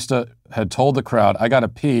stage, Urista had told the crowd, "I gotta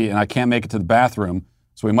pee and I can't make it to the bathroom,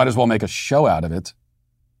 so we might as well make a show out of it."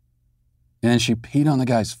 And then she peed on the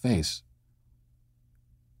guy's face.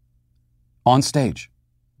 On stage.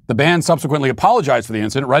 The band subsequently apologized for the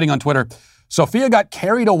incident, writing on Twitter, "Sophia got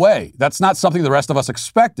carried away. That's not something the rest of us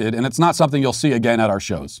expected, and it's not something you'll see again at our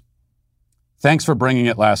shows. Thanks for bringing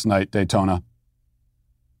it last night, Daytona."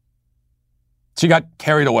 She got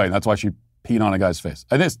carried away. That's why she peed on a guy's face.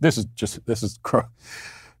 And this is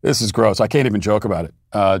gross. I can't even joke about it.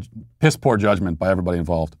 Piss poor judgment by everybody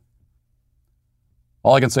involved.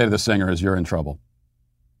 All I can say to the singer is you're in trouble.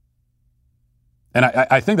 And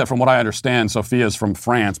I think that from what I understand, Sophia's from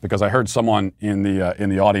France because I heard someone in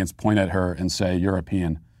the audience point at her and say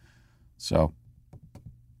European. So,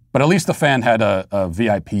 but at least the fan had a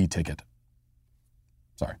VIP ticket.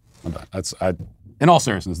 Sorry, I'm done. In all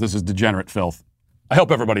seriousness, this is degenerate filth. I hope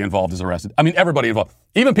everybody involved is arrested. I mean, everybody involved,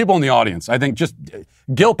 even people in the audience. I think just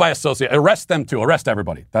guilt by association. Arrest them too. Arrest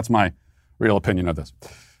everybody. That's my real opinion of this.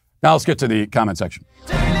 Now let's get to the comment section.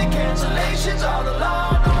 Daily cancellations are the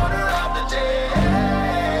law and order of the day.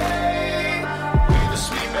 We're the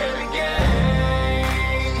sweet baby gang.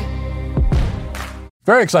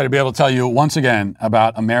 Very excited to be able to tell you once again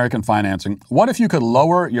about American financing. What if you could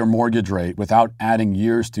lower your mortgage rate without adding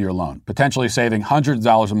years to your loan, potentially saving hundreds of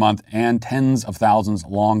dollars a month and tens of thousands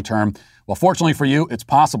long term? Well, fortunately for you, it's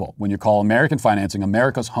possible. When you call American Financing,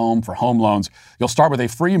 America's home for home loans, you'll start with a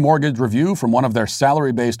free mortgage review from one of their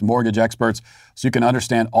salary-based mortgage experts so you can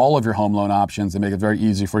understand all of your home loan options. They make it very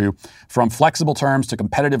easy for you. From flexible terms to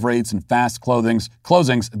competitive rates and fast closings,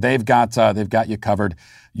 they've got you covered.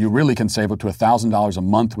 You really can save up to $1,000 a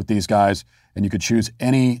month with these guys, and you could choose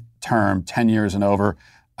any term, 10 years and over.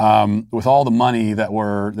 With all the money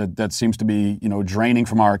that seems to be draining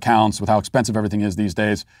from our accounts, with how expensive everything is these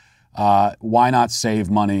days, why not save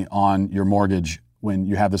money on your mortgage when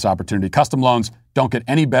you have this opportunity? Custom loans don't get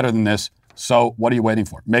any better than this. So what are you waiting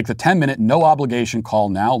for? Make the 10-minute no-obligation call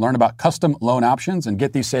now. Learn about custom loan options and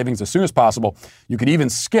get these savings as soon as possible. You could even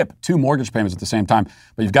skip 2 mortgage payments at the same time.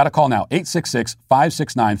 But you've got to call now,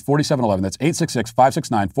 866-569-4711. That's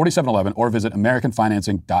 866-569-4711, or visit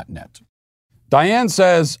AmericanFinancing.net. Diane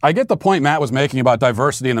says, I get the point Matt was making about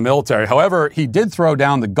diversity in the military. However, he did throw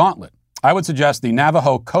down the gauntlet. I would suggest the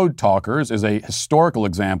Navajo Code Talkers is a historical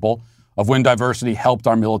example of when diversity helped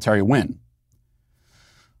our military win.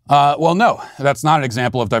 Well, no, that's not an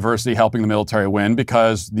example of diversity helping the military win,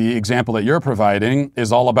 because the example that you're providing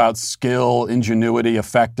is all about skill, ingenuity,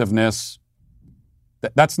 effectiveness.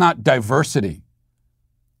 That's not diversity.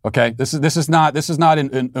 Okay, this is not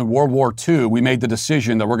in World War II. We made the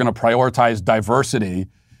decision that we're going to prioritize diversity,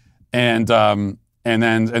 and so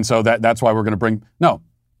that's why we're going to bring no.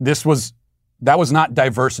 That was not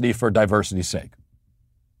diversity for diversity's sake.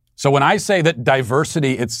 So when I say that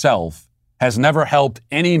diversity itself has never helped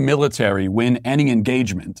any military win any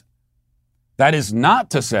engagement, that is not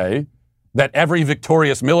to say that every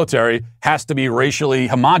victorious military has to be racially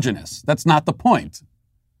homogenous. That's not the point.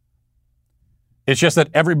 It's just that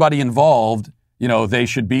everybody involved, they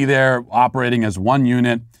should be there operating as one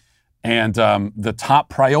unit, and the top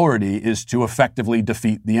priority is to effectively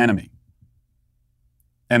defeat the enemy.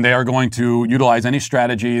 And they are going to utilize any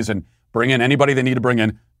strategies and bring in anybody they need to bring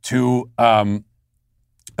in to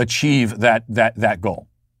achieve that goal.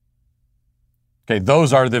 Okay,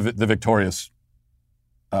 those are the victorious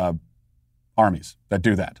armies that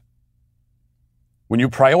do that. When you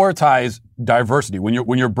prioritize diversity, when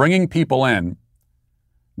you're bringing people in,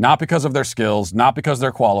 not because of their skills, not because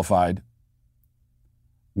they're qualified,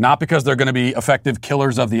 not because they're going to be effective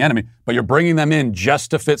killers of the enemy, but you're bringing them in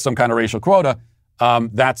just to fit some kind of racial quota.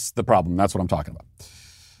 That's the problem. That's what I'm talking about.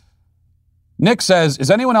 Nick says,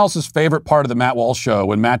 is anyone else's favorite part of the Matt Walsh show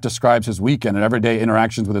when Matt describes his weekend and everyday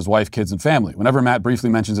interactions with his wife, kids, and family? Whenever Matt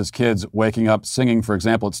briefly mentions his kids waking up singing, for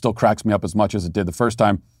example, it still cracks me up as much as it did the first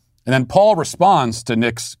time. And then Paul responds to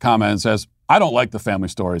Nick's comment and says, I don't like the family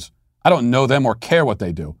stories. I don't know them or care what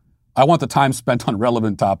they do. I want the time spent on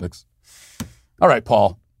relevant topics. All right,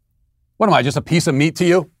 Paul. What am I, just a piece of meat to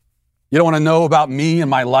you? You don't want to know about me and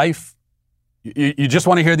my life? You just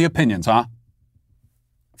want to hear the opinions, huh?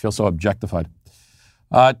 I feel so objectified.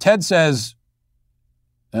 Ted says,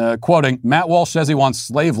 quoting, Matt Walsh says he wants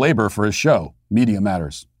slave labor for his show. Media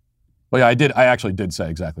matters. Well, yeah, I actually did say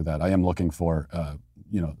exactly that. I am looking for,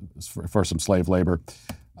 for some slave labor.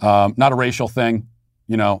 Not a racial thing.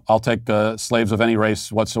 I'll take slaves of any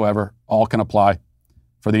race whatsoever. All can apply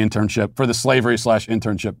for the internship, for the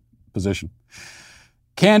slavery/internship position.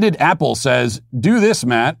 Candid Apple says, do this,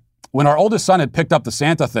 Matt. When our oldest son had picked up the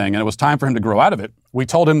Santa thing and it was time for him to grow out of it, we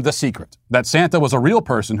told him the secret, that Santa was a real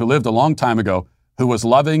person who lived a long time ago, who was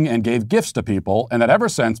loving and gave gifts to people, and that ever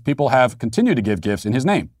since, people have continued to give gifts in his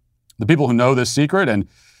name. The people who know this secret and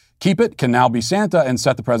keep it can now be Santa and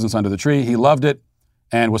set the presents under the tree. He loved it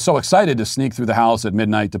and was so excited to sneak through the house at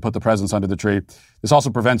midnight to put the presents under the tree. This also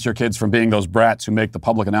prevents your kids from being those brats who make the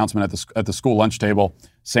public announcement at the school lunch table,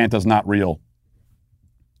 Santa's not real.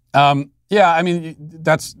 That's,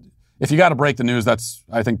 if you got to break the news, that's,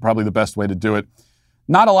 I think, probably the best way to do it.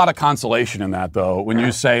 Not a lot of consolation in that, though, when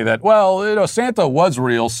you say that, well, Santa was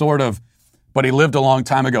real, sort of, but he lived a long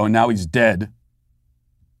time ago and now he's dead.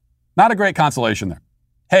 Not a great consolation there.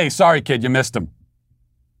 Hey, sorry, kid, you missed him.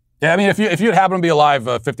 Yeah, I mean, if you'd happened to be alive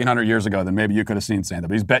 1,500 years ago, then maybe you could have seen Santa,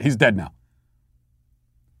 but he's dead now.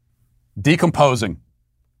 Decomposing.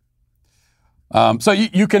 So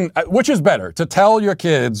you can, which is better, to tell your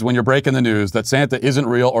kids when you're breaking the news that Santa isn't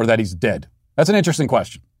real or that he's dead? That's an interesting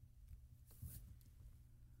question.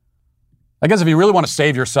 I guess if you really want to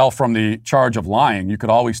save yourself from the charge of lying, you could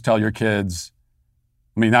always tell your kids,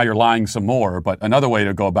 I mean, now you're lying some more, but another way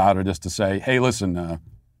to go about it is to say, hey, listen,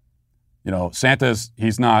 Santa's,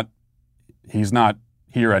 he's not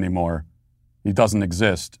here anymore. He doesn't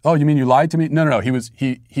exist. Oh, you mean you lied to me? No.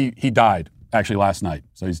 He died actually last night.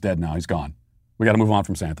 So he's dead now. He's gone. We got to move on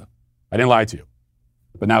from Santa. I didn't lie to you,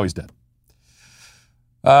 but now he's dead.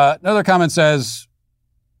 Another comment says,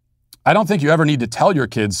 I don't think you ever need to tell your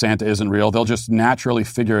kids Santa isn't real. They'll just naturally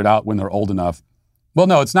figure it out when they're old enough. Well,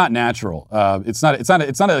 no, it's not natural. It's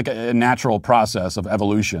not like a natural process of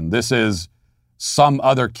evolution. This is some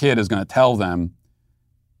other kid is going to tell them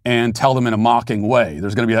and tell them in a mocking way.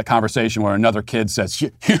 There's going to be that conversation where another kid says,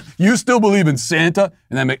 you still believe in Santa?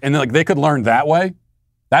 And then they could learn that way.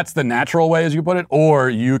 That's the natural way, as you put it. Or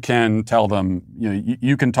you can tell them,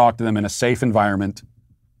 you can talk to them in a safe environment,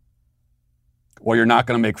 or you're not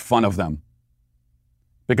going to make fun of them.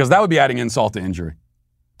 Because that would be adding insult to injury.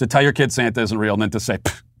 To tell your kid Santa isn't real and then to say,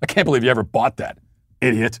 I can't believe you ever bought that,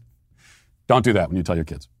 idiot. Don't do that when you tell your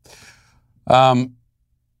kids. And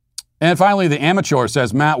finally, the amateur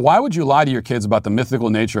says, Matt, why would you lie to your kids about the mythical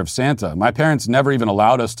nature of Santa? My parents never even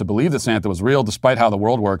allowed us to believe that Santa was real, despite how the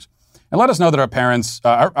world works. And let us know that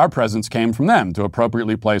our presents came from them to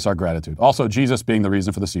appropriately place our gratitude. Also, Jesus being the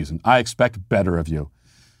reason for the season. I expect better of you.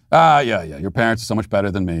 Yeah. Your parents are so much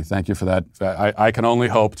better than me. Thank you for that. I can only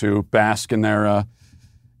hope to bask in their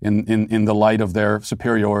in the light of their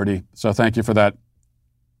superiority. So thank you for that.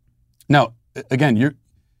 Now, again,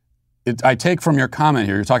 I take from your comment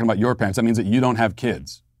here, you're talking about your parents. That means that you don't have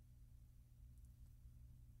kids.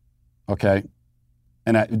 Okay?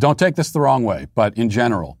 And don't take this the wrong way, but in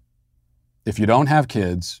general, if you don't have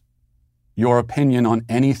kids, your opinion on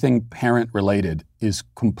anything parent-related is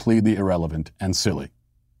completely irrelevant and silly.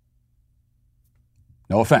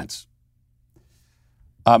 No offense.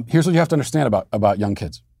 Here's what you have to understand about young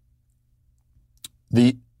kids.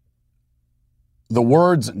 The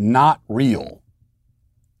words not real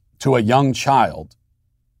to a young child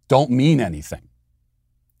don't mean anything.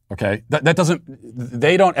 Okay? That doesn't,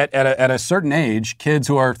 they don't, at a certain age, kids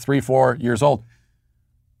who are 3-4 years old,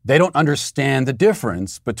 they don't understand the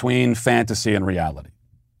difference between fantasy and reality.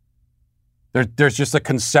 There's just a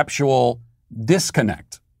conceptual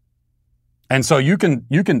disconnect. And so you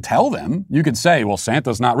can tell them, you can say, well,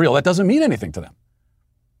 Santa's not real. That doesn't mean anything to them.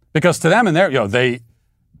 Because to them,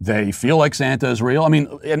 they feel like Santa is real. I mean,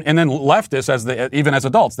 and then leftists, even as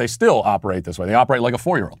adults, they still operate this way. They operate like a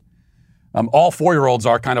 4-year-old. All 4-year-olds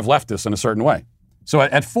are kind of leftists in a certain way. So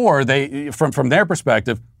at 4, from their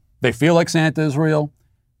perspective, they feel like Santa is real.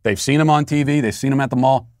 They've seen him on TV. They've seen him at the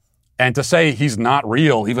mall. And to say he's not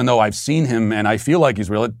real, even though I've seen him and I feel like he's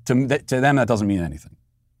real, to them, that doesn't mean anything.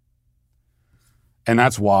 And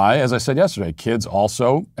that's why, as I said yesterday, kids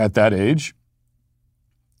also at that age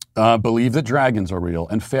believe that dragons are real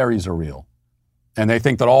and fairies are real. And they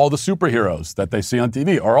think that all the superheroes that they see on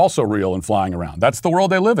TV are also real and flying around. That's the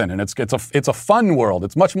world they live in. And it's a fun world.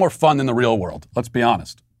 It's much more fun than the real world. Let's be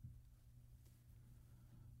honest.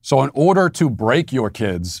 So in order to break your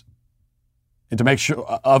kids and to make sure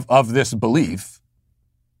of this belief,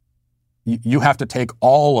 you have to take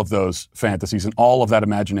all of those fantasies and all of that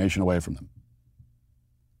imagination away from them.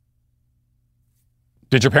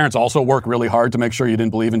 Did your parents also work really hard to make sure you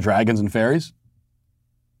didn't believe in dragons and fairies?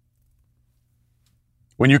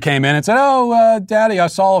 when you came in and said, Daddy, I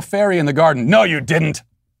saw a fairy in the garden. No, you didn't.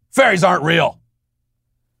 Fairies aren't real.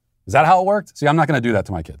 Is that how it worked? See, I'm not going to do that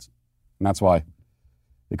to my kids. And that's why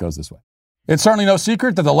it goes this way. It's certainly no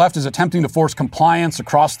secret that the left is attempting to force compliance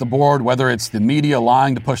across the board, whether it's the media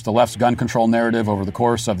lying to push the left's gun control narrative over the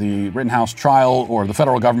course of the Rittenhouse trial or the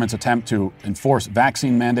federal government's attempt to enforce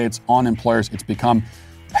vaccine mandates on employers. It's become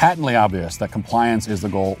patently obvious that compliance is the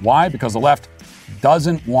goal. Why? Because the left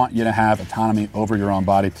doesn't want you to have autonomy over your own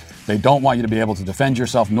body. They don't want you to be able to defend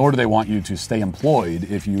yourself, nor do they want you to stay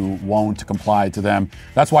employed if you won't comply to them.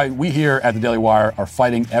 That's why we here at the Daily Wire are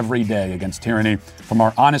fighting every day against tyranny. From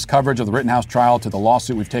our honest coverage of the Rittenhouse trial to the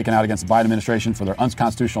lawsuit we've taken out against the Biden administration for their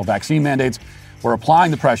unconstitutional vaccine mandates, we're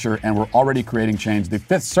applying the pressure and we're already creating change. The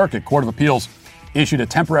Fifth Circuit Court of Appeals issued a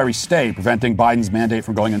temporary stay preventing Biden's mandate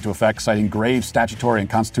from going into effect, citing grave statutory and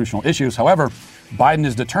constitutional issues. However, Biden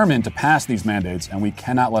is determined to pass these mandates, and we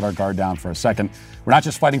cannot let our guard down for a second. We're not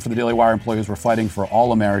just fighting for the Daily Wire employees, we're fighting for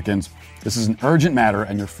all Americans. This is an urgent matter,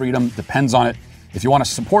 and your freedom depends on it. If you want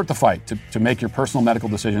to support the fight to make your personal medical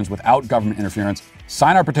decisions without government interference,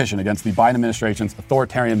 sign our petition against the Biden administration's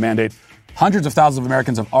authoritarian mandate. Hundreds of thousands of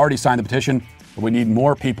Americans have already signed the petition, but we need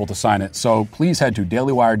more people to sign it. So please head to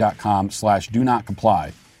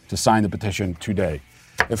dailywire.com/do-not-comply to sign the petition today.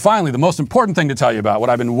 And finally, the most important thing to tell you about, what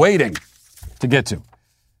I've been waiting to get to.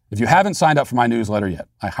 If you haven't signed up for my newsletter yet,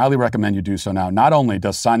 I highly recommend you do so now. Not only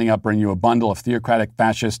does signing up bring you a bundle of theocratic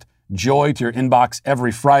fascist joy to your inbox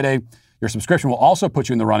every Friday, your subscription will also put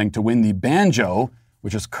you in the running to win the banjo,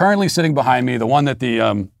 which is currently sitting behind me, the one that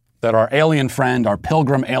that our alien friend, our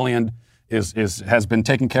pilgrim alien, has been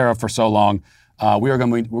taken care of for so long. We're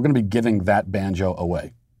going to be giving that banjo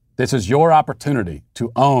away. This is your opportunity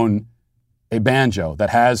to own a banjo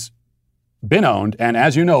that has been owned and,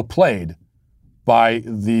 as you know, played by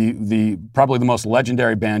the probably the most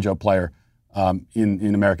legendary banjo player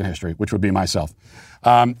in American history, which would be myself.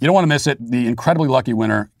 You don't want to miss it. The incredibly lucky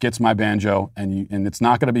winner gets my banjo, and it's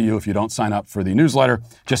not going to be you if you don't sign up for the newsletter.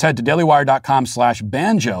 Just head to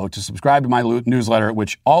dailywire.com/banjo to subscribe to my newsletter,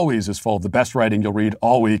 which always is full of the best writing you'll read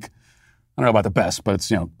all week. I don't know about the best, but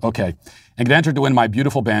it's, okay. And get entered to win my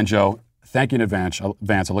beautiful banjo. Thank you in advance.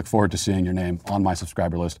 I look forward to seeing your name on my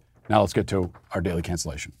subscriber list. Now let's get to our daily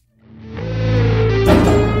cancellation.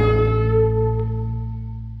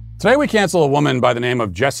 Today we cancel a woman by the name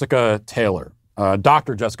of Jessica Taylor,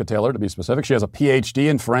 Dr. Jessica Taylor to be specific. She has a PhD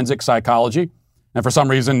in forensic psychology and for some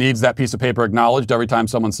reason needs that piece of paper acknowledged every time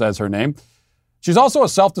someone says her name. She's also a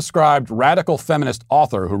self-described radical feminist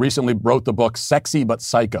author who recently wrote the book Sexy But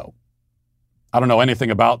Psycho. I don't know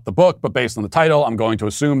anything about the book, but based on the title, I'm going to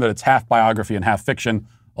assume that it's half biography and half fiction.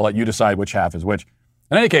 I'll let you decide which half is which.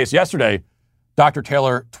 In any case, yesterday, Dr.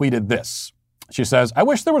 Taylor tweeted this. She says, "I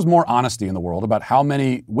wish there was more honesty in the world about how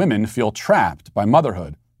many women feel trapped by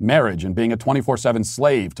motherhood, marriage, and being a 24/7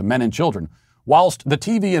 slave to men and children, whilst the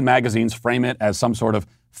TV and magazines frame it as some sort of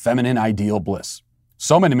feminine ideal bliss.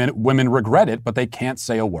 So many women regret it, but they can't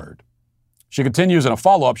say a word." She continues in a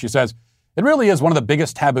follow-up. She says, "It really is one of the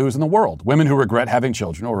biggest taboos in the world. Women who regret having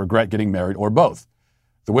children or regret getting married or both.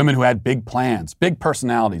 The women who had big plans, big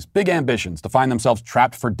personalities, big ambitions to find themselves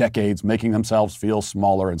trapped for decades, making themselves feel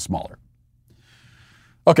smaller and smaller."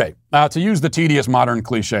 Okay, to use the tedious modern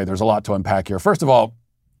cliche, there's a lot to unpack here. First of all,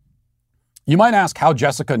 you might ask how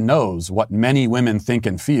Jessica knows what many women think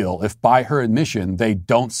and feel if by her admission they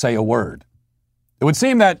don't say a word. It would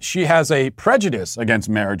seem that she has a prejudice against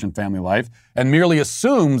marriage and family life and merely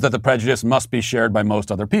assumes that the prejudice must be shared by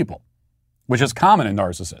most other people, which is common in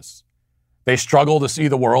narcissists. They struggle to see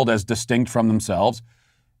the world as distinct from themselves.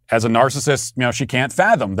 As a narcissist, she can't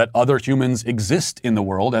fathom that other humans exist in the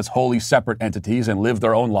world as wholly separate entities and live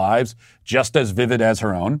their own lives just as vivid as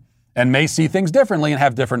her own, and may see things differently and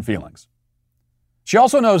have different feelings. She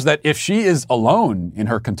also knows that if she is alone in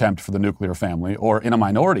her contempt for the nuclear family, or in a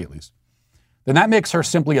minority at least, then that makes her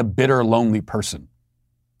simply a bitter, lonely person.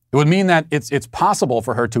 It would mean that it's possible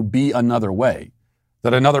for her to be another way,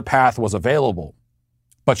 that another path was available,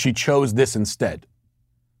 but she chose this instead.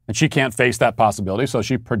 And she can't face that possibility, so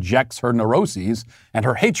she projects her neuroses and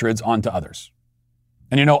her hatreds onto others.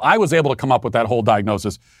 And I was able to come up with that whole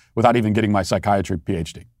diagnosis without even getting my psychiatry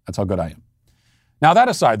PhD. That's how good I am. Now, that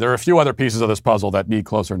aside, there are a few other pieces of this puzzle that need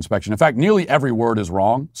closer inspection. In fact, nearly every word is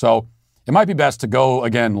wrong, so it might be best to go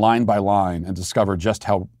again line by line and discover just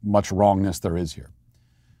how much wrongness there is here.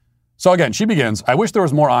 So again, she begins, "I wish there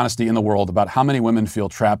was more honesty in the world about how many women feel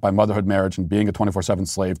trapped by motherhood, marriage, and being a 24/7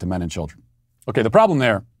 slave to men and children." Okay, the problem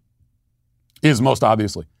there is most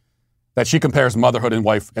obviously that she compares motherhood and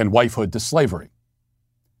wifehood to slavery.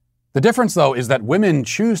 The difference, though, is that women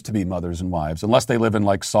choose to be mothers and wives unless they live in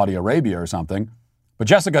like Saudi Arabia or something, But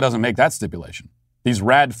Jessica doesn't make that stipulation. These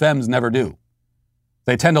rad femmes never do.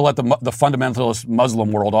 They tend to let the fundamentalist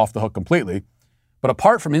Muslim world off the hook completely. But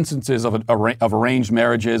apart from instances of arranged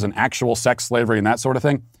marriages and actual sex slavery and that sort of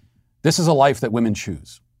thing, this is a life that women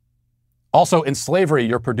choose. Also, in slavery,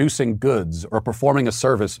 you're producing goods or performing a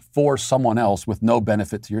service for someone else with no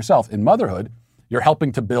benefit to yourself. In motherhood, you're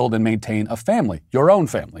helping to build and maintain a family, your own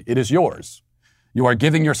family. It is yours. You are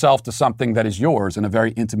giving yourself to something that is yours in a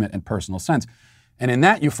very intimate and personal sense. And in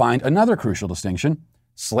that, you find another crucial distinction.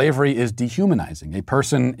 Slavery is dehumanizing. A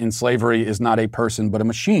person in slavery is not a person, but a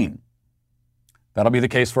machine. That'll be the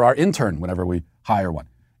case for our intern whenever we hire one.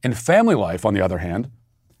 In family life, on the other hand,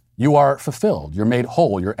 you are fulfilled. You're made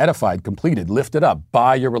whole. You're edified, completed, lifted up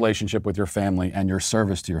by your relationship with your family and your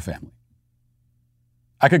service to your family.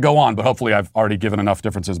 I could go on, but hopefully I've already given enough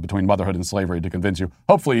differences between motherhood and slavery to convince you.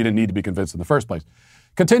 Hopefully you didn't need to be convinced in the first place.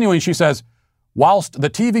 Continuing, she says, whilst the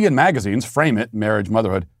TV and magazines frame it, marriage,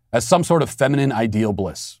 motherhood, as some sort of feminine ideal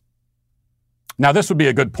bliss. Now, this would be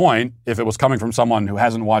a good point if it was coming from someone who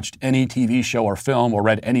hasn't watched any TV show or film or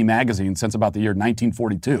read any magazine since about the year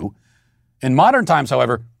 1942. In modern times,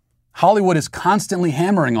 however, Hollywood is constantly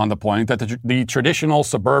hammering on the point that the traditional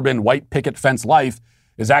suburban white picket fence life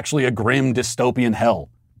is actually a grim dystopian hell.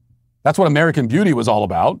 That's what American Beauty was all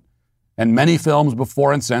about, and many films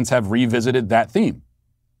before and since have revisited that theme.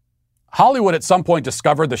 Hollywood at some point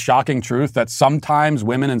discovered the shocking truth that sometimes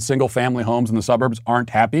women in single-family homes in the suburbs aren't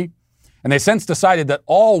happy, and they since decided that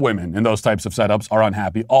all women in those types of setups are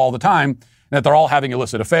unhappy all the time, and that they're all having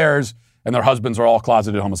illicit affairs, and their husbands are all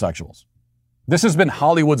closeted homosexuals. This has been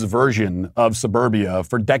Hollywood's version of suburbia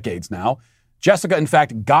for decades now. Jessica, in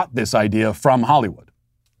fact, got this idea from Hollywood.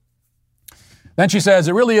 Then she says,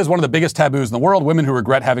 it really is one of the biggest taboos in the world, women who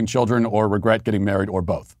regret having children or regret getting married or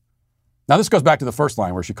both. Now, this goes back to the first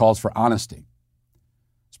line where she calls for honesty.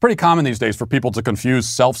 It's pretty common these days for people to confuse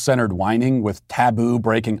self-centered whining with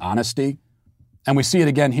taboo-breaking honesty, and we see it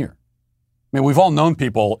again here. I mean, we've all known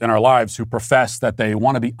people in our lives who profess that they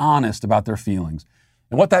want to be honest about their feelings.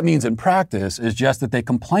 And what that means in practice is just that they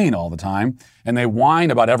complain all the time and they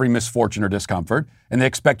whine about every misfortune or discomfort, and they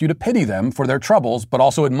expect you to pity them for their troubles, but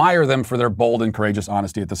also admire them for their bold and courageous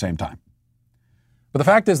honesty at the same time. But the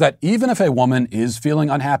fact is that even if a woman is feeling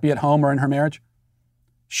unhappy at home or in her marriage,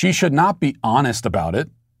 she should not be honest about it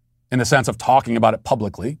in the sense of talking about it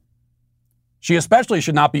publicly. She especially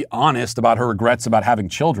should not be honest about her regrets about having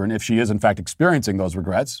children if she is in fact experiencing those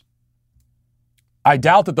regrets. I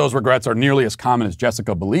doubt that those regrets are nearly as common as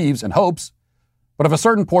Jessica believes and hopes, but if a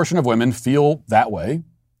certain portion of women feel that way,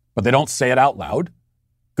 but they don't say it out loud,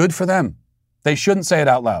 good for them. They shouldn't say it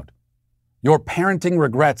out loud. Your parenting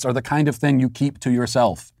regrets are the kind of thing you keep to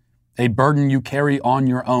yourself, a burden you carry on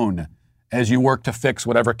your own as you work to fix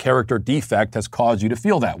whatever character defect has caused you to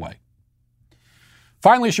feel that way.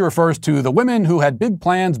 Finally, she refers to the women who had big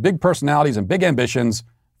plans, big personalities, and big ambitions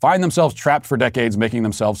find themselves trapped for decades, making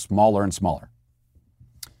themselves smaller and smaller.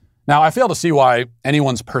 Now, I fail to see why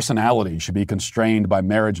anyone's personality should be constrained by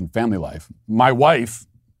marriage and family life. My wife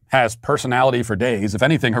has personality for days. If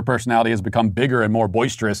anything, her personality has become bigger and more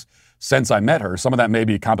boisterous since I met her. Some of that may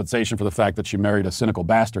be compensation for the fact that she married a cynical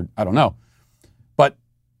bastard. I don't know. But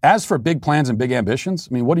as for big plans and big ambitions,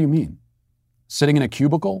 I mean, what do you mean? Sitting in a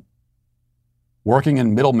cubicle? Working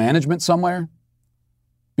in middle management somewhere?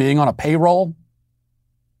 Being on a payroll?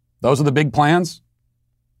 Those are the big plans?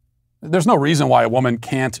 There's no reason why a woman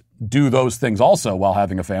can't do those things also while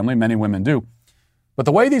having a family. Many women do. But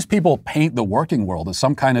the way these people paint the working world as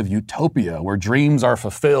some kind of utopia where dreams are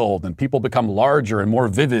fulfilled and people become larger and more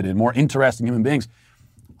vivid and more interesting human beings,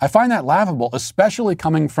 I find that laughable, especially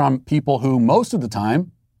coming from people who most of the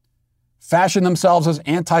time fashion themselves as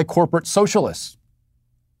anti-corporate socialists.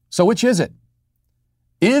 So which is it?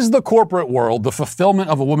 Is the corporate world the fulfillment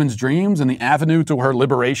of a woman's dreams and the avenue to her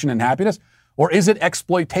liberation and happiness? Or is it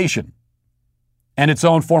exploitation and its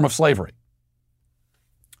own form of slavery?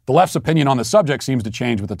 The left's opinion on this subject seems to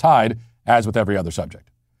change with the tide, as with every other subject.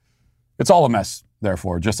 It's all a mess,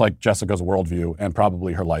 therefore, just like Jessica's worldview and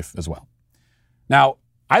probably her life as well. Now,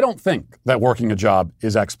 I don't think that working a job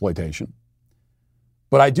is exploitation,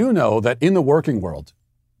 but I do know that in the working world,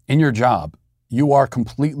 in your job, you are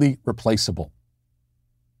completely replaceable.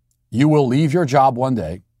 You will leave your job one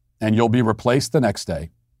day and you'll be replaced the next day,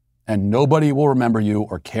 and nobody will remember you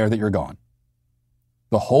or care that you're gone.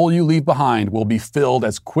 The hole you leave behind will be filled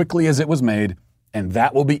as quickly as it was made, and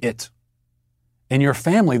that will be it. In your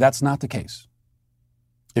family, that's not the case.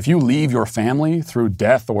 If you leave your family through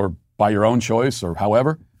death or by your own choice or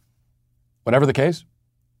however, whatever the case,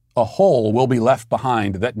 a hole will be left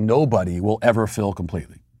behind that nobody will ever fill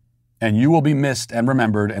completely. And you will be missed and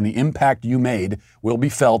remembered, and the impact you made will be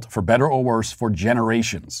felt, for better or worse, for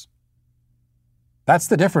generations. That's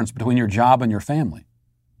the difference between your job and your family.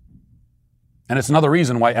 And it's another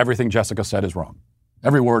reason why everything Jessica said is wrong.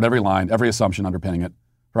 Every word, every line, every assumption underpinning it.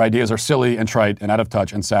 Her ideas are silly and trite and out of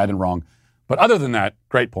touch and sad and wrong. But other than that,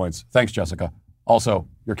 great points. Thanks, Jessica. Also,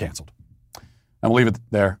 you're canceled. And we'll leave it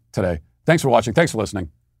there today. Thanks for watching. Thanks for listening.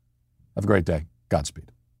 Have a great day.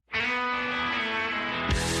 Godspeed.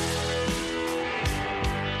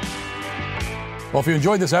 Well, if you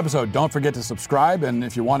enjoyed this episode, don't forget to subscribe. And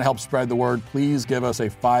if you want to help spread the word, please give us a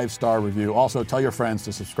 5-star review. Also, tell your friends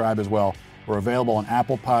to subscribe as well. We're available on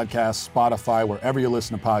Apple Podcasts, Spotify, wherever you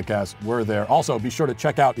listen to podcasts. We're there. Also, be sure to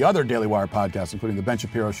check out the other Daily Wire podcasts, including The Ben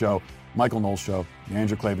Shapiro Show, Michael Knowles Show, The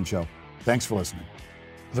Andrew Klavan Show. Thanks for listening.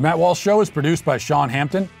 The Matt Walsh Show is produced by Sean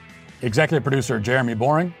Hampton, executive producer Jeremy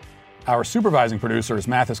Boring. Our supervising producer is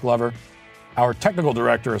Mathis Glover. Our technical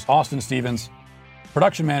director is Austin Stevens.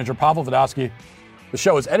 Production manager Pavel Vodosky. The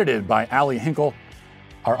show is edited by Ali Hinkle.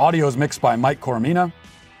 Our audio is mixed by Mike Coromina.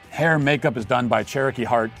 Hair and makeup is done by Cherokee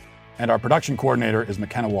Hart. And our production coordinator is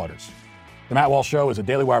McKenna Waters. The Matt Walsh Show is a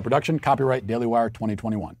Daily Wire production. Copyright Daily Wire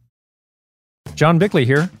 2021. John Bickley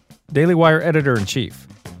here, Daily Wire editor-in-chief.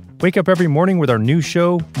 Wake up every morning with our new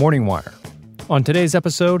show, Morning Wire. On today's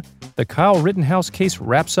episode, the Kyle Rittenhouse case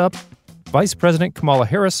wraps up, Vice President Kamala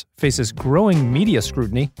Harris faces growing media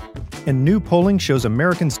scrutiny, and new polling shows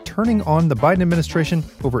Americans turning on the Biden administration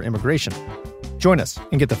over immigration. Join us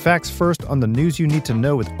and get the facts first on the news you need to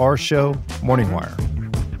know with our show, Morning Wire.